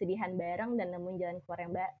 sedih-sedihan bareng dan nemuin jalan keluar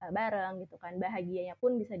yang bareng gitu kan. Bahagianya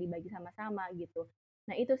pun bisa dibagi sama-sama gitu.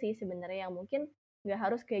 Nah itu sih sebenarnya yang mungkin nggak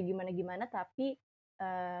harus kayak gimana-gimana, tapi,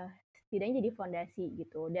 setidaknya jadi fondasi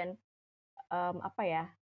gitu. Dan apa ya,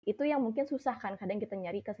 itu yang mungkin susah kan kadang kita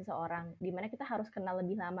nyari ke seseorang, di mana kita harus kenal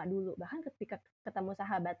lebih lama dulu. Bahkan ketika ketemu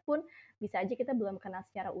sahabat pun bisa aja kita belum kenal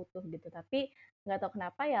secara utuh gitu. Tapi nggak tahu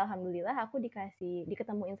kenapa ya alhamdulillah aku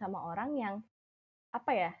diketemuin sama orang yang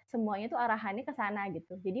apa ya, semuanya tuh arahannya ke sana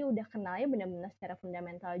gitu. Jadi udah kenalnya benar-benar secara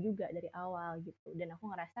fundamental juga dari awal gitu. Dan aku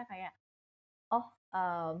ngerasa kayak, oh,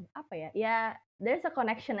 apa ya, ya there's a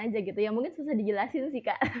connection aja gitu, yang mungkin susah dijelasin sih,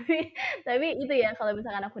 Kak. Tapi itu ya kalau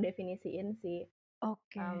misalkan aku definisiin sih.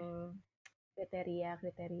 Oke. Mmm,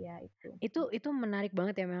 kriteria-kriteria itu, Itu gitu. menarik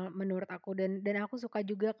banget ya Mel, menurut aku dan aku suka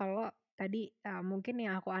juga kalau tadi, mungkin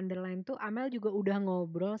yang aku underline tuh Amel juga udah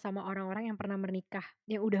ngobrol sama orang-orang yang pernah menikah,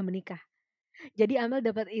 yang udah menikah. Jadi Amel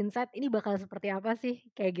dapat insight ini bakal seperti apa sih,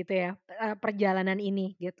 kayak gitu ya, perjalanan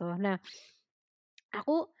ini gitu. Nah,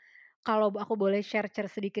 aku kalau aku boleh share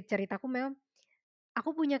sedikit ceritaku Mel,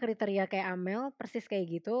 aku punya kriteria kayak Amel, persis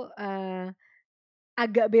kayak gitu,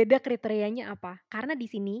 agak beda kriterianya apa, karena di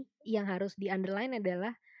sini yang harus di-underline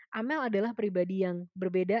adalah Amel adalah pribadi yang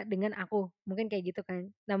berbeda dengan aku, mungkin kayak gitu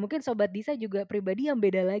kan. Nah mungkin Sobat Disa juga pribadi yang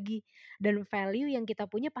beda lagi, dan value yang kita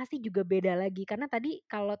punya pasti juga beda lagi. Karena tadi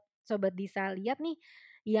kalau Sobat Disa lihat nih,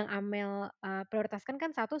 yang Amel, prioritaskan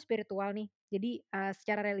kan satu spiritual nih, jadi,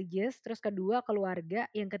 secara religius, terus kedua keluarga,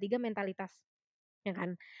 yang ketiga mentalitas, ya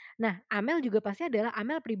kan. Nah Amel juga pasti adalah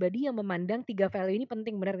Amel pribadi yang memandang 3 value ini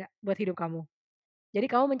penting, bener nggak buat hidup kamu? Jadi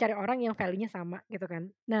kamu mencari orang yang value-nya sama gitu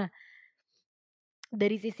kan. Nah,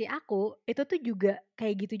 dari sisi aku, itu tuh juga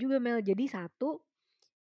kayak gitu juga Mel. Jadi satu,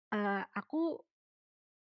 aku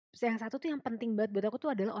yang satu tuh yang penting banget buat aku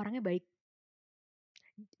tuh adalah orangnya baik.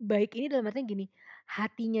 Baik ini dalam artian gini,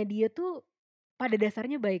 hatinya dia tuh pada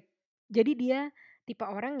dasarnya baik. Jadi dia tipe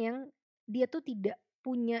orang yang dia tuh tidak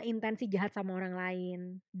punya intensi jahat sama orang lain.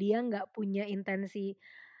 Dia nggak punya intensi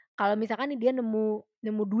kalau misalkan nih dia nemu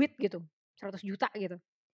nemu duit gitu, 100 juta gitu,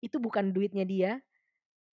 itu bukan duitnya dia.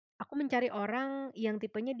 Aku mencari orang yang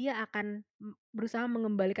tipenya dia akan berusaha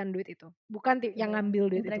mengembalikan duit itu, bukan yang Kebayang.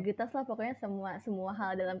 ngambil duit itu. Integritas lah pokoknya semua semua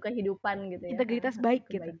hal dalam kehidupan gitu ya, heeh Integritas heeh, baik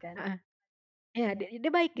gitu, kebaikan. heeh. Iya, Iya.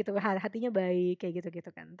 dia baik gitu, hatinya baik kayak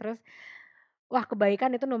gitu-gitu kan. Terus, wah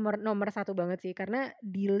kebaikan itu nomor nomor satu banget sih, karena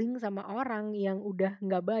dealing sama orang yang udah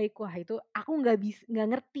nggak baik, wah itu aku nggak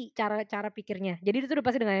ngerti cara cara pikirnya. Jadi itu udah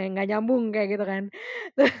pasti nggak nyambung kayak gitu kan.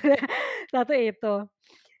 Satu itu,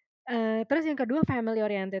 terus yang kedua family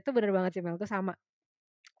oriented itu bener banget sih Mel, itu sama.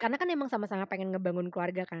 Karena kan emang sama-sama pengen ngebangun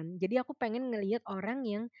keluarga kan. Jadi aku pengen ngelihat orang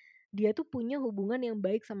yang dia tuh punya hubungan yang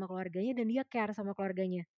baik sama keluarganya dan dia care sama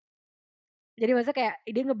keluarganya. Jadi maksudnya kayak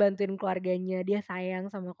dia ngebantuin keluarganya, dia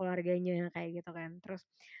sayang sama keluarganya kayak gitu kan. Terus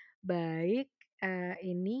baik,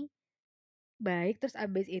 ini baik, terus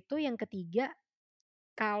abis itu yang ketiga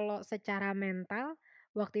kalau secara mental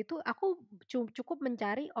waktu itu aku cukup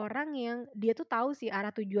mencari orang yang dia tuh tahu sih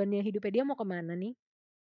arah tujuannya hidupnya dia mau kemana nih.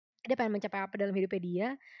 Dia pengen mencapai apa dalam hidupnya dia,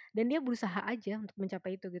 dan dia berusaha aja untuk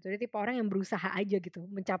mencapai itu gitu. Dia tipe orang yang berusaha aja gitu,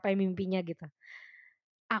 mencapai mimpinya gitu.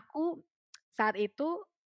 Aku saat itu,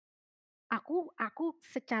 aku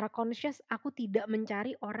secara conscious aku tidak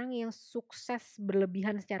mencari orang yang sukses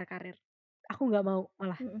berlebihan secara karir. Aku nggak mau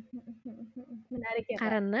malah, Mhm mhm mhm mhm. Menarik ya,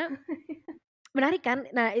 Kak. karena menarik kan?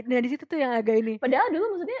 Nah di situ tuh yang agak ini, Padahal dulu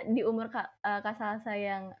maksudnya di umur Kak Salsa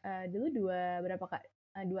yang, dulu berapa, Kak?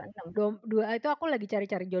 26? dua itu aku lagi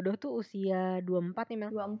cari-cari jodoh tuh usia 24 nih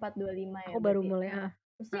Mel, 24, 25 ya aku baru berarti? mulai Heeh. heeh,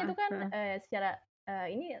 Maksudnya heeh itu kan, heeh.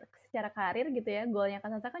 ini secara karir gitu ya, goalnya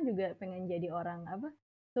Kak Salsa kan juga pengen jadi orang apa,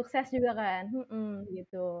 sukses juga kan? Mhm,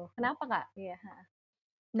 gitu. Kenapa, Kak? Iya, heeh.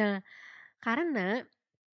 Nah karena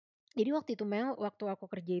jadi waktu itu Mel, waktu aku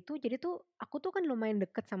kerja itu, jadi tuh aku tuh kan lumayan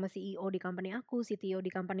deket sama CEO di company aku, CTO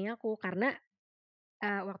di company aku, karena,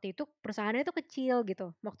 waktu itu perusahaannya itu kecil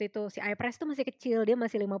gitu. Waktu itu si iPress tuh masih kecil, dia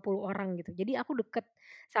masih 50 orang gitu. Jadi aku deket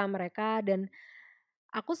sama mereka dan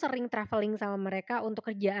aku sering traveling sama mereka untuk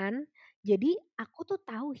kerjaan. Jadi aku tuh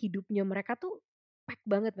tahu hidupnya mereka tuh pack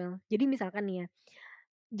banget Mel. Jadi misalkan nih ya,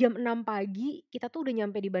 jam 6 pagi kita tuh udah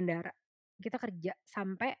nyampe di bandara. Kita kerja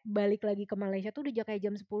sampai balik lagi ke Malaysia tuh udah kayak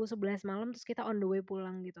jam 10, 11 malam terus kita on the way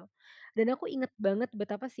pulang gitu. Dan aku inget banget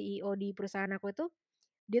betapa CEO di perusahaan aku itu,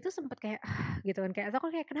 dia tuh sempet kayak, gitu kan, kayak aku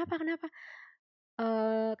kayak, "Kenapa kenapa?"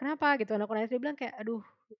 "Kenapa?" Gitu kan, aku nanya, dia bilang kayak, "Aduh,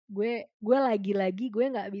 gue lagi-lagi gue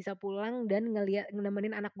nggak bisa pulang dan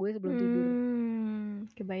nemenin anak gue sebelum tidur."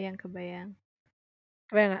 Kebayang kebayang.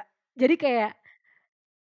 Kebayang nggak? Jadi kayak,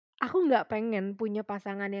 aku nggak pengen punya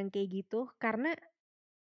pasangan yang kayak gitu karena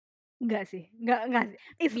nggak sih, nggak sih,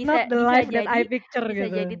 it's not Bisa the bisa life that I jadi picture bisa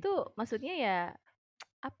jadi gitu. tuh maksudnya ya,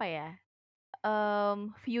 apa ya,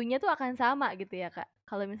 view-nya tuh akan sama gitu ya, Kak,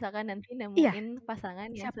 kalau misalkan nanti Iya, nemuin pasangan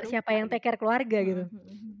yang siapa siapa serupa yang take gitu. care keluarga Mhm gitu.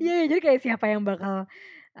 mhm Iya mhm. iya, jadi kayak siapa yang bakal,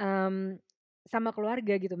 mmm, sama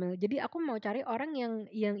keluarga gitu Mel. Jadi aku mau cari orang yang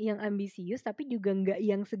ambisius tapi juga nggak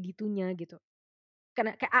yang segitunya gitu.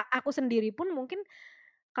 Karena kayak aku sendiri pun mungkin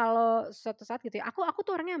kalau suatu saat gitu ya, aku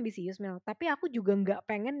tuh orangnya ambisius Mel, tapi aku juga nggak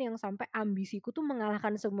pengen yang sampai ambisiku tuh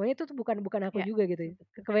mengalahkan semuanya, itu tuh bukan bukan aku Iya, juga gitu. betul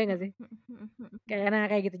betul. Kebayang nggak Mhm sih? mhm mhm mhm mhm. Kayak nah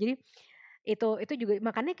kayak gitu. Jadi itu juga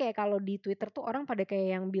makanya kayak kalau di Twitter tuh orang pada kayak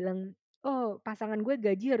yang bilang, "Oh pasangan gue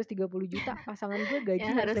gaji harus 30 juta, pasangan gue gaji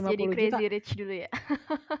Yang harus harus lima jadi puluh juta, crazy rich dulu ya?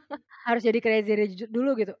 harus jadi crazy rich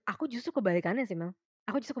dulu," gitu. Aku justru kebalikannya sih Mel,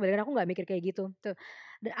 aku justru kebalikannya, aku nggak mikir kayak gitu, tuh.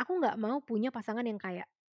 Dan aku nggak mau punya pasangan yang kaya,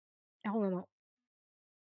 aku nggak mau.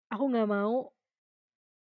 Aku nggak mau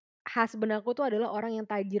husband aku tuh adalah orang yang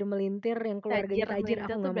tajir melintir, yang keluarganya Tajir tajir, melintir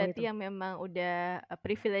aku tuh nggak mau berarti itu. yang memang udah,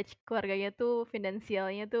 privilege keluarganya tuh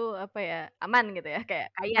finansialnya tuh, apa ya, aman gitu ya, kayak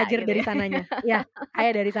kaya Tajir gitu dari ya. sananya, ya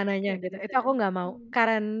kaya dari sananya Kayak gitu, dari itu sana. aku nggak mau. Mmm.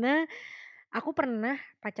 Karena aku pernah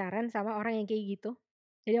pacaran sama orang yang kayak gitu.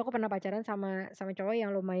 Jadi aku pernah pacaran sama sama cowok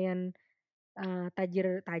yang lumayan,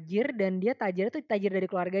 tajir dan dia tajirnya tuh tajir dari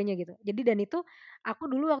keluarganya gitu. Jadi dan itu aku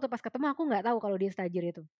dulu waktu pas ketemu aku nggak tahu kalau dia setajir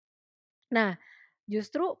itu. Nah,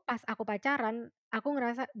 justru pas aku pacaran, aku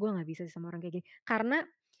ngerasa, "Gua nggak bisa sih sama orang kayak gini." Karena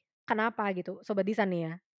kenapa gitu, Sobat Disa nih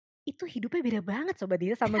ya, itu hidupnya beda banget Sobat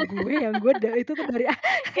Disa sama gue yang gue itu tuh dari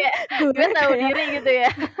Kayak gue gue tahu kayak diri gitu ya.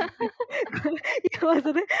 ya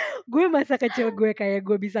maksudnya gue masa kecil gue kayak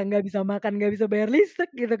gue nggak bisa makan, nggak bisa bayar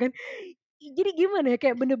listrik gitu kan. Jadi gimana ya,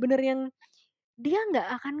 kayak bener-bener yang dia nggak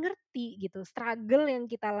akan ngerti gitu struggle yang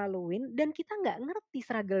kita laluin dan kita nggak ngerti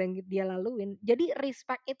struggle yang dia laluin. Jadi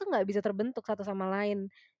respect itu nggak bisa terbentuk satu sama lain.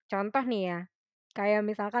 Contoh nih ya, kayak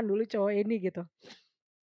misalkan dulu cowok ini gitu,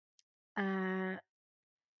 eee,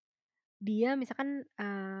 dia misalkan,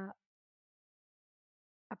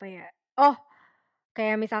 apa ya, oh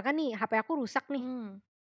kayak misalkan nih HP aku rusak nih, Mmm.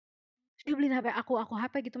 terus dia beliin aku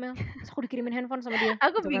HP gitu Mel, terus aku dikirimin handphone sama dia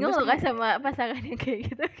Aku gitu kan, bingung terus loh Kak kayak sama pasangan yang kayak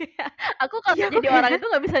gitu, kayak aku kalau iya aku jadi orang kayak itu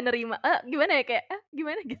nggak bisa nerima, gimana ya, kayak,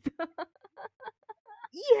 gimana gitu.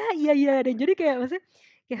 iya iya iya, dan jadi kayak maksudnya,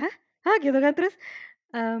 kayak, "Hah? Hah?" Gitu kan, terus,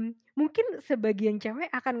 mungkin sebagian cewek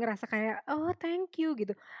akan ngerasa kayak, "Oh thank you,"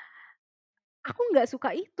 gitu. Aku nggak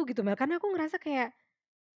suka itu gitu Mel, karena aku ngerasa kayak,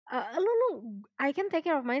 "Lu I can take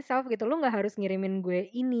care of myself," gitu, "lu nggak harus ngirimin gue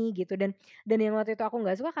ini," gitu, dan yang waktu itu aku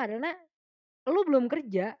nggak suka karena lu belum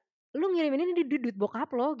kerja, lu ngirimin ini di duit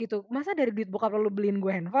bokap lo gitu, masa dari duit bokap lo lu beliin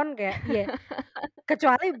gue handphone, kayak iya,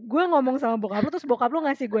 kecuali gue ngomong sama bokap lu terus bokap lu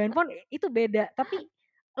ngasih gue handphone, itu beda, tapi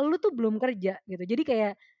lu tuh belum kerja gitu. Jadi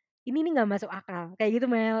kayak, ini nih nggak masuk akal, kayak gitu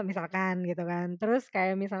Mel, misalkan gitu kan. Terus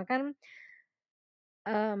kayak misalkan,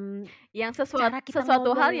 mmm, Yang cara kita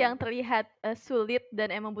sesuatu hal ngomong yang terlihat, sulit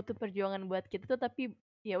dan emang butuh perjuangan buat kita tuh, tapi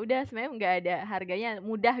ya udah sebenarnya nggak ada harganya,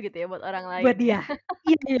 mudah gitu ya buat orang lain buat ya. dia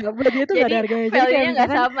iya iya, buat dia tuh nggak Jadi ada harganya. Jadi kayak value-nya nggak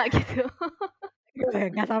misalkan sama gitu.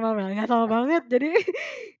 nggak sama Mel, nggak sama banget. Jadi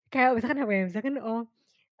kayak misalkan apa ya, misalkan,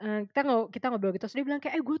 kita ngobrol gitu terus dia bilang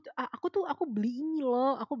kayak, "Eh, aku beli ini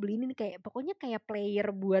loh, aku beli ini nih," kayak pokoknya kayak player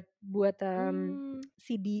buat, Mmm,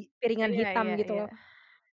 CD piringan iya hitam iya gitu iya. loh.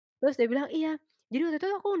 Terus dia bilang, "Iya, jadi waktu itu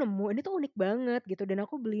aku nemu ini tuh unik banget gitu dan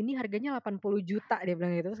aku beli ini harganya 80 juta," dia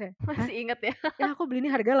bilang gitu. Terus kayak, "Hah? Masih inget ya? Ya aku beli ini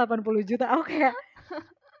harga 80 juta." Aku kayak,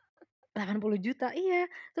 "80 juta?" "Iya."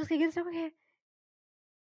 Terus kayak gitu terus aku kayak,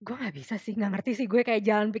 "Gue nggak bisa sih, nggak ngerti sih gue kayak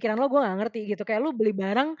jalan pikiran lo gue nggak ngerti gitu, kayak lu beli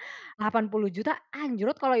barang 80 juta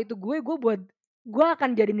anjrot kalau itu gue akan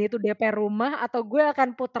jadiin itu DP rumah atau gue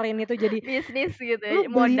akan puterin itu jadi Bisnis gitu ya, lu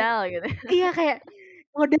beli modal gitu. iya kayak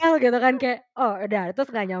modal gitu kan kayak, oh udah terus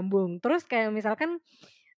nggak nyambung. Terus kayak misalkan,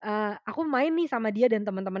 aku main nih sama dia dan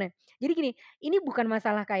teman-temannya. Jadi gini, ini bukan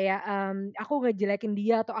masalah kayak, aku ngejelekin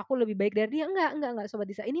dia atau aku lebih baik dari dia, enggak Sobat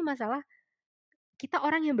Disa, ini masalah kita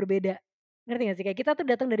orang yang berbeda, ngerti gak sih? Kayak kita tuh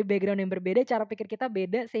datang dari background yang berbeda, cara pikir kita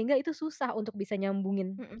beda, sehingga itu susah untuk bisa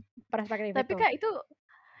nyambungin Mhm. perspektif Tapi itu. Kak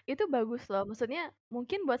itu bagus loh, maksudnya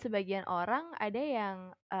mungkin buat sebagian orang ada yang,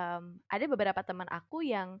 ada beberapa teman aku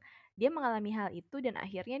yang dia mengalami hal itu dan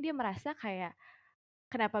akhirnya dia merasa kayak,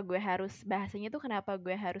 "Kenapa gue harus," bahasanya tuh, "kenapa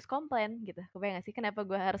gue harus komplain?" Gitu, kebayang nggak sih? Kenapa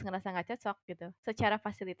gue harus ngerasa nggak cocok gitu? Secara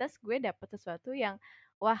fasilitas gue dapet sesuatu yang,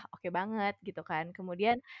 wah oke banget gitu kan.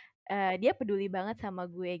 Kemudian, dia peduli banget sama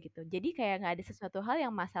gue gitu. Jadi kayak nggak ada sesuatu hal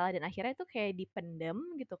yang masalah dan akhirnya itu kayak dipendem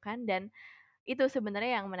gitu kan, dan itu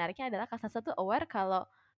sebenarnya yang menariknya adalah Kak Sasa tuh aware kalau,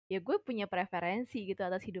 ya gue punya preferensi gitu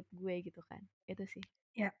atas hidup gue gitu kan, itu sih.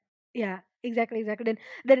 Ya ya, exactly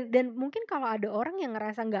dan mungkin kalau ada orang yang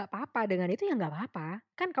ngerasa nggak apa-apa dengan itu, ya nggak apa-apa.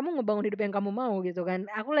 Kan kamu ngebangun hidup yang kamu mau gitu kan.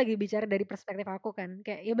 Aku lagi bicara dari perspektif aku kan,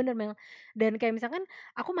 kayak ya bener Mel, dan kayak misalkan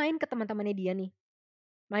aku main ke teman-temannya dia nih,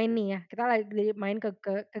 main nih ya, kita lagi main ke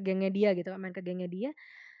gengnya dia gitu, main ke gengnya dia,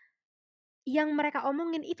 yang mereka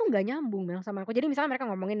omongin itu nggak nyambung Mel sama aku. Jadi misalnya mereka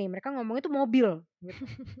ngomongin nih, mereka ngomongin tuh mobil gitu.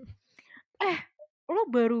 "Eh, lo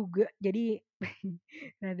baru gak," jadi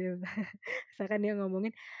aduh, misalkan dia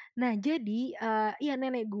ngomongin, "Nah jadi, iya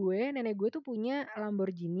nenek gue tuh punya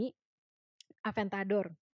Lamborghini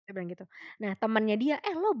Aventador," dia bilang gitu. Nah temennya dia,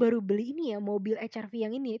 "Eh lo baru beli ini ya mobil HR-V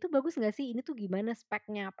yang ini, itu bagus nggak sih? Ini tuh gimana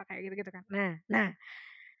speknya?" Apa kayak gitu-gitu kan. Nah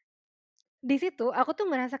di situ aku tuh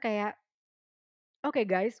ngerasa kayak, "Oke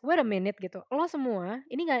guys, wait a minute," gitu. "Lo semua,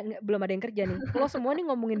 ini nggak belum ada yang kerja nih, lo semua nih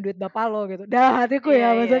ngomongin duit bapak lo," gitu. Dah hatiku Iya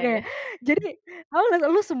ya iya maksudnya iya. kayak jadi aku ngeliat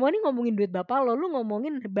lu semua nih ngomongin duit bapak lo, lu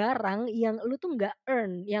ngomongin barang yang lu tuh nggak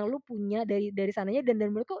earn, yang lu punya dari sananya dan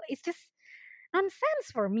menurutku it's just nonsense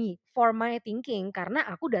for me, for my thinking, karena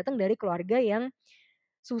aku datang dari keluarga yang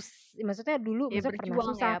maksudnya dulu Ya maksudnya pernah berjuang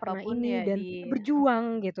ya susah, pernah apapun ini ya dan berjuang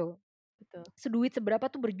gitu. betul. Seduit seberapa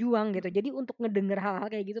tuh berjuang gitu. Mhm. Jadi untuk ngedenger hal-hal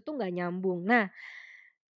kayak gitu tuh nggak nyambung. Nah,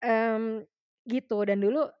 mmm, gitu dan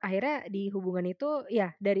dulu akhirnya di hubungan itu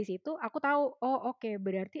ya dari situ aku tahu, oh oke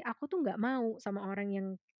berarti aku tuh nggak mau sama orang yang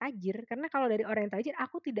tajir, karena kalau dari orang yang tajir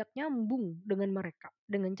aku tidak nyambung dengan mereka,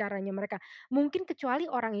 dengan caranya mereka. Mungkin kecuali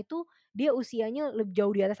orang itu dia usianya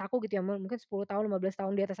jauh di atas aku gitu ya, mungkin 10 tahun, 15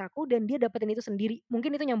 tahun di atas aku dan dia dapetin itu sendiri,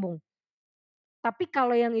 mungkin itu nyambung. Tapi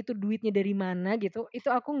kalau yang itu duitnya dari mana gitu, itu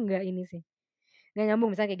aku nggak ini sih, nggak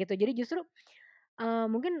nyambung misalnya kayak gitu. Jadi justru,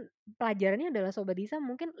 mungkin pelajarannya adalah Sobat Disa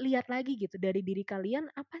mungkin lihat lagi gitu dari diri kalian,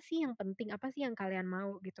 apa sih yang penting, apa sih yang kalian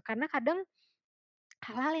mau gitu. Karena kadang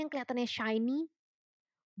hal-hal yang kelihatannya shiny,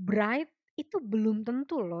 bright, itu belum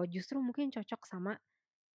tentu loh justru mungkin cocok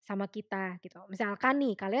sama kita gitu. Misalkan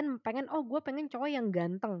nih kalian pengen, "Oh gue pengen cowok yang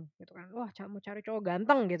ganteng," gitu kan. Wah mau cari cowok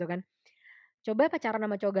ganteng gitu kan. Coba pacaran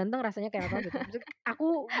sama cowok ganteng rasanya kayak apa gitu.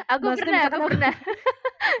 Aku maksudnya Aku misalkan aku pernah.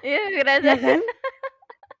 Iya ya ngerasain. kan?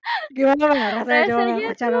 Gimana Mbak rasanya coba Rasanya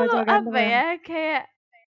pacaran tuh sama cowok ganteng apa Mel? ya, kayak,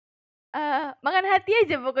 makan hati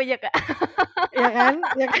aja pokoknya, Kak. Ya kan?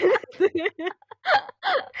 Ya kan?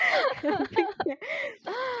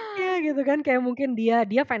 Iya gitu kan kayak mungkin dia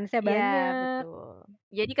fansnya Iya, banyak, betul.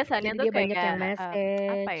 Jadi kesannya jadi tuh dia banyak kayak, yang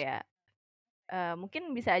apa message. ya,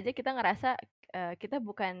 mungkin bisa aja kita ngerasa, kita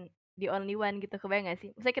bukan the only one gitu, kebayang nggak sih?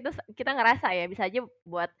 Maksudnya kita ngerasa ya, bisa aja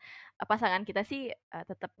buat, pasangan kita sih,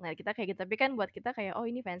 tetep ngeliat kita kayak gitu, tapi kan buat kita kayak, "Oh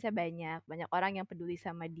ini fansnya banyak, banyak orang yang peduli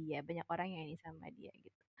sama dia, banyak orang yang ini sama dia,"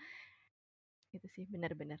 gitu. Gitu sih,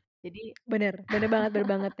 bener bener. Jadi Bener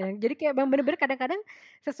banget ya. Jadi kayak bang bener-bener kadang-kadang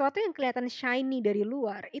sesuatu yang kelihatan shiny dari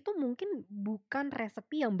luar, itu mungkin bukan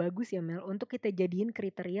resepi yang bagus ya Mel, untuk kita jadiin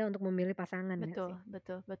kriteria untuk memilih pasangan nggak betul sih?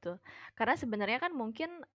 betul betul. Karena sebenarnya kan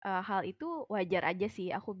mungkin, hal itu wajar aja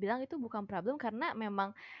sih, aku bilang itu bukan problem karena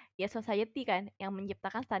memang ya society kan yang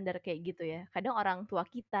menciptakan standar kayak gitu ya. Kadang orang tua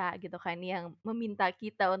kita gitu kan yang meminta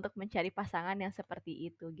kita untuk mencari pasangan yang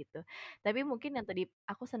seperti itu gitu. Tapi mungkin yang tadi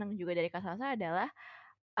aku senang juga dari Kak Salsa adalah,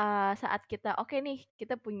 saat kita oke nih,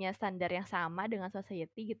 kita punya standar yang sama dengan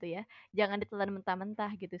society gitu ya, jangan ditelan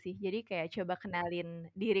mentah-mentah gitu sih. Jadi kayak coba kenalin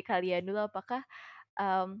diri kalian dulu apakah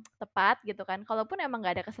tepat gitu kan. Kalaupun emang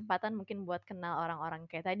nggak ada kesempatan mungkin buat kenal orang-orang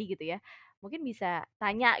kayak tadi gitu ya, mungkin bisa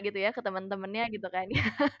tanya gitu ya ke teman-temannya gitu kan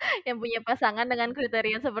yang punya pasangan dengan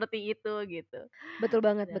kriteria seperti itu gitu.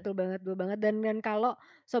 Bener. Betul banget dan kalau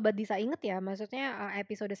Sobat Disa inget ya maksudnya,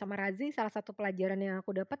 episode sama Razi salah satu pelajaran yang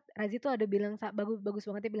aku dapat, Razi tuh ada bilang bagus bagus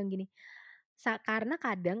banget dia bilang gini, karena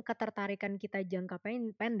kadang ketertarikan kita jangka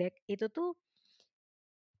pendek itu tuh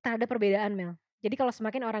terhadap perbedaan Mel. Jadi kalau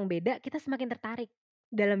semakin orang beda, kita semakin tertarik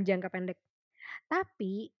dalam jangka pendek.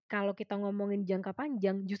 Tapi kalau kita ngomongin jangka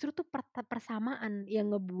panjang, justru tuh persamaan yang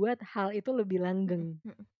ngebuat hal itu lebih Mhm langgeng.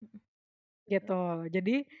 mhm mhm. Bener. Gitu.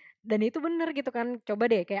 Jadi dan itu bener gitu kan. Coba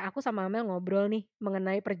deh kayak aku sama Amel ngobrol nih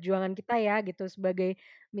mengenai perjuangan kita ya gitu sebagai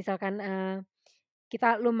misalkan,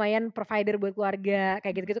 kita lumayan provider buat keluarga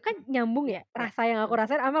kayak Mhm gitu-gitu kan mhm. nyambung ya. Iya iya, Rasa yang aku betul.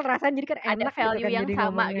 rasain Amel rasain jadi kan Ada enak gitu value kan yang jadi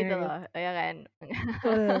sama ngomongnya gitu gitu. loh, ya kan?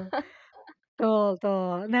 Betul, betul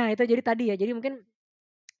betul. Nah itu jadi tadi ya, jadi mungkin,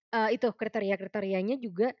 itu kriteria-kriterianya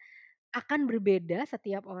juga akan berbeda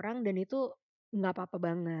setiap orang dan itu nggak apa-apa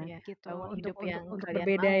banget Iya, gitu bangun untuk hidup untuk yang untuk kalian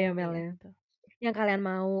berbeda mau, ya Mel iya ya. betul. Yang kalian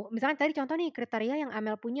mau. Misalkan tadi contoh nih kriteria yang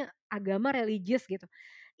Amel punya agama religius gitu.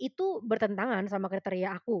 Itu bertentangan sama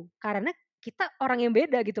kriteria aku. Karena kita orang yang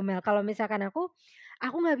beda gitu Mel. Kalau misalkan aku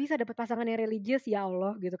nggak bisa dapet pasangan yang religius ya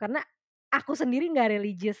Allah gitu. Karena aku sendiri nggak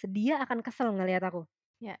religius. Dia akan kesel ngelihat aku.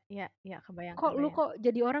 Iya iya iya, kebayang Kok lu kebayang. kok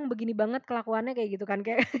jadi orang begini banget kelakuannya kayak gitu kan.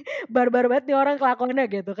 Kayak barbar banget nih orang kelakuannya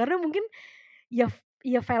gitu. Karena mungkin ya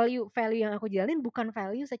ya value value yang aku jalanin bukan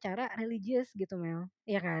value secara religius gitu Mel,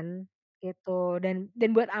 iya kan? Gitu dan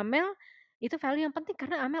buat Amel, itu value yang penting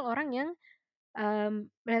karena Amel orang yang,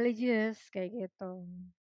 religius kayak gitu.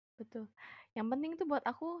 Betul. Yang penting tuh buat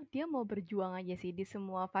aku dia mau berjuang aja sih di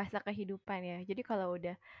semua fase kehidupan ya. Jadi kalau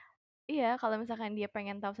udah iya, kalau misalkan dia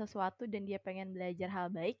pengen tahu sesuatu dan dia pengen belajar hal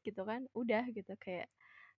baik gitu kan, udah gitu kayak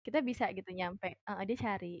kita bisa gitu nyampe dia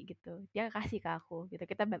cari gitu, dia kasih ke aku gitu,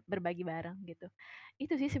 kita berbagi bareng gitu.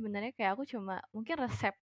 Itu sih sebenarnya kayak aku cuma mungkin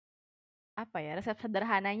resep apa ya, resep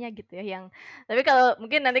sederhananya gitu ya yang tapi kalau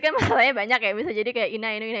mungkin nanti kan masalahnya banyak ya, bisa jadi kayak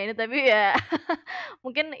ini, tapi ya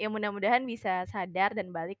mungkin ya mudah-mudahan bisa sadar dan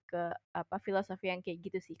balik ke apa, filosofi yang kayak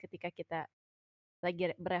gitu sih ketika kita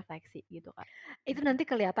lagi berefleksi gitu Kak. Itu nanti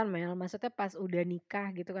kelihatan Mel, maksudnya pas udah nikah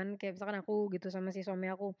gitu kan, kayak misalkan aku gitu sama si suami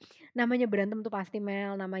aku, namanya berantem tuh pasti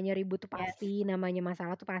Mel, namanya ribut tuh Yes, pasti, namanya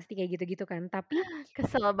masalah tuh pasti kayak gitu-gitu kan. Tapi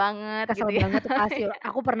kesel banget kesel gitu ya. banget tuh pasti.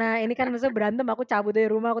 Aku pernah ini kan maksudnya berantem aku cabut dari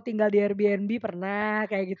rumah, aku tinggal di Airbnb pernah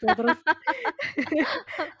kayak gitu. Terus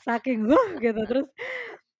saking gitu terus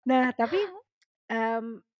nah tapi,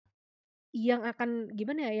 mmm, yang akan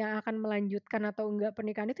gimana ya, yang akan melanjutkan atau enggak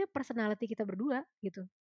pernikahan itu ya personality kita berdua gitu.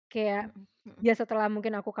 Kayak Mhm mhm. ya setelah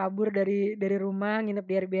mungkin aku kabur dari rumah, nginep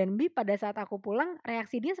di Airbnb, pada saat aku pulang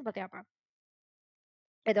reaksi dia seperti apa?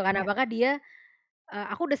 Itu kan, Iya. apakah dia,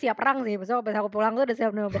 aku udah siap perang sih, maksudnya pas aku pulang tuh udah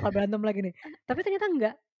siap nih bakal berantem lagi nih. Tapi ternyata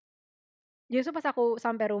enggak, justru pas aku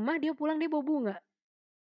sampai rumah dia pulang dia bawa bunga.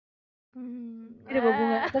 Dia bawa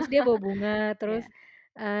bunga, Ah. terus dia bawa bunga, terus,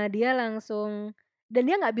 Iya. dia langsung dan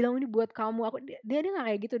dia nggak bilang, "Ini buat kamu," dia nggak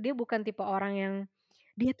kayak gitu, dia bukan tipe orang yang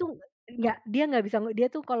dia tuh dia nggak bisa dia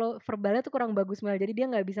tuh kalau verbalnya tuh kurang bagus Mel, jadi dia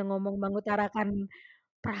nggak bisa ngomong mengutarakan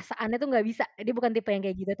perasaannya tuh nggak bisa, dia bukan tipe yang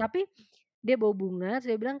kayak gitu, tapi dia bawa bunga, terus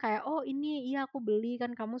dia bilang kayak, "Oh ini, iya aku beli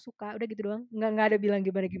kan kamu suka," udah gitu doang, nggak ada bilang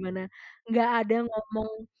gimana-gimana, nggak ada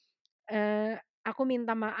ngomong, eee, "Aku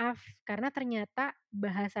minta maaf," karena ternyata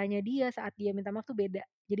bahasanya dia saat dia minta maaf tuh beda.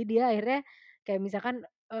 Jadi dia akhirnya kayak misalkan,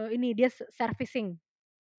 ini dia servicing.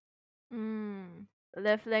 Mmm,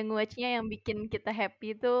 love language-nya yang bikin kita happy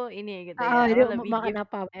tuh ini gitu Heeh, ya, dia apa, lebih gift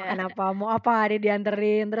ya. makan apa, mau apa, dia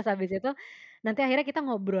dianterin, terus habis itu nanti akhirnya kita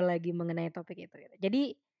ngobrol lagi mengenai topik itu gitu. Jadi,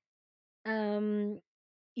 mmm,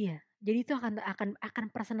 iya, jadi itu akan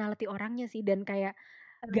personality orangnya sih dan kayak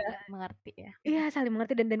Saling gak mengerti ya, iya mhm. saling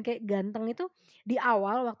mengerti dan kayak ganteng itu di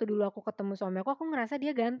awal waktu dulu aku ketemu suami aku ngerasa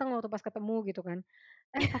dia ganteng waktu pas ketemu gitu kan.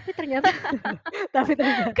 Tapi ternyata tapi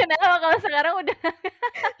ternyata Kenapa kalau sekarang udah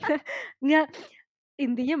nggak,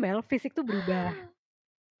 intinya Mel, fisik tuh berubah.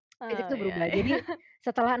 Fisik oh, tuh iya berubah. iya. Jadi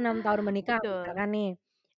setelah 6 tahun menikah Betul, misalkan nih,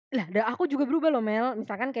 lah aku juga berubah loh Mel,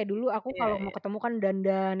 misalkan kayak dulu aku iya kalau mau iya. ketemu kan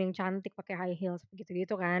dandan yang cantik pakai high heels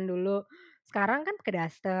gitu-gitu kan dulu. Sekarang kan pakai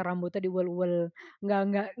daster, rambutnya diuel-uel,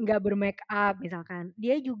 nggak bermakeup misalkan.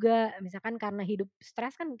 Dia juga misalkan karena hidup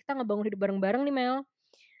stres kan kita ngebangun hidup bareng-bareng nih Mel.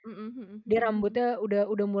 Mhm mhm Dia mhm mhm. rambutnya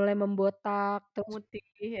udah mulai membotak, terus Putih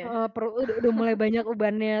ya. heeh, udah mulai banyak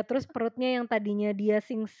ubannya, terus perutnya yang tadinya dia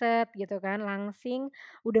singset gitu kan, langsing,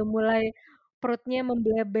 udah mulai perutnya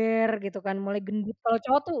membleber gitu kan, mulai gendut. Kalau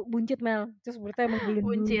cowok tuh buncit Mel, terus perutnya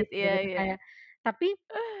Buncit, menggelinding iya gitu iya. kayak tapi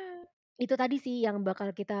itu tadi sih yang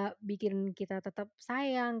bakal kita bikin kita tetap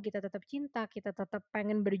sayang, kita tetap cinta, kita tetap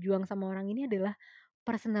pengen berjuang sama orang ini adalah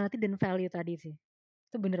personality dan value tadi sih.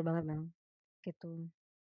 Itu bener banget Mel, gitu.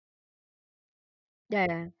 Ya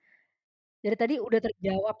ya. Dari tadi udah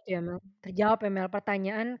terjawab tuh ya Mel, terjawab ya Mel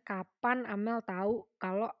pertanyaan kapan Amel tahu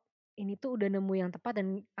kalau ini tuh udah nemu yang tepat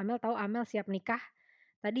dan Amel tahu Amel siap nikah.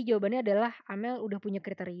 Tadi jawabannya adalah Amel udah punya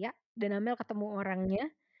kriteria dan Amel ketemu orangnya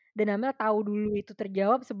dan Amel tahu dulu itu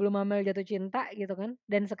terjawab sebelum Amel jatuh cinta gitu kan.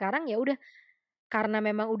 Dan sekarang ya udah karena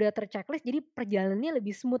memang udah ter-checklist jadi perjalanannya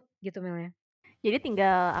lebih smooth gitu Mel ya. Jadi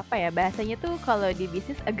tinggal apa ya, bahasanya tuh kalau di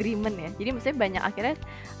bisnis agreement ya. Jadi maksudnya banyak akhirnya,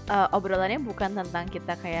 obrolannya bukan tentang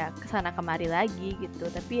kita kayak kesana kemari lagi gitu,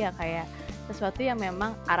 tapi ya kayak sesuatu yang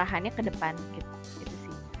memang arahannya ke depan gitu, itu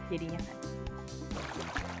sih jadinya kan.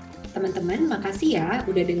 Teman-teman, makasih ya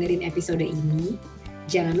udah dengerin episode ini.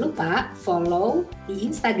 Jangan lupa follow di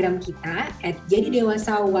Instagram kita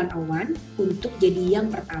 @jadidewasa101 untuk jadi yang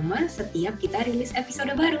pertama setiap kita rilis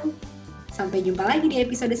episode baru. Sampai jumpa lagi di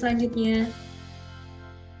episode selanjutnya.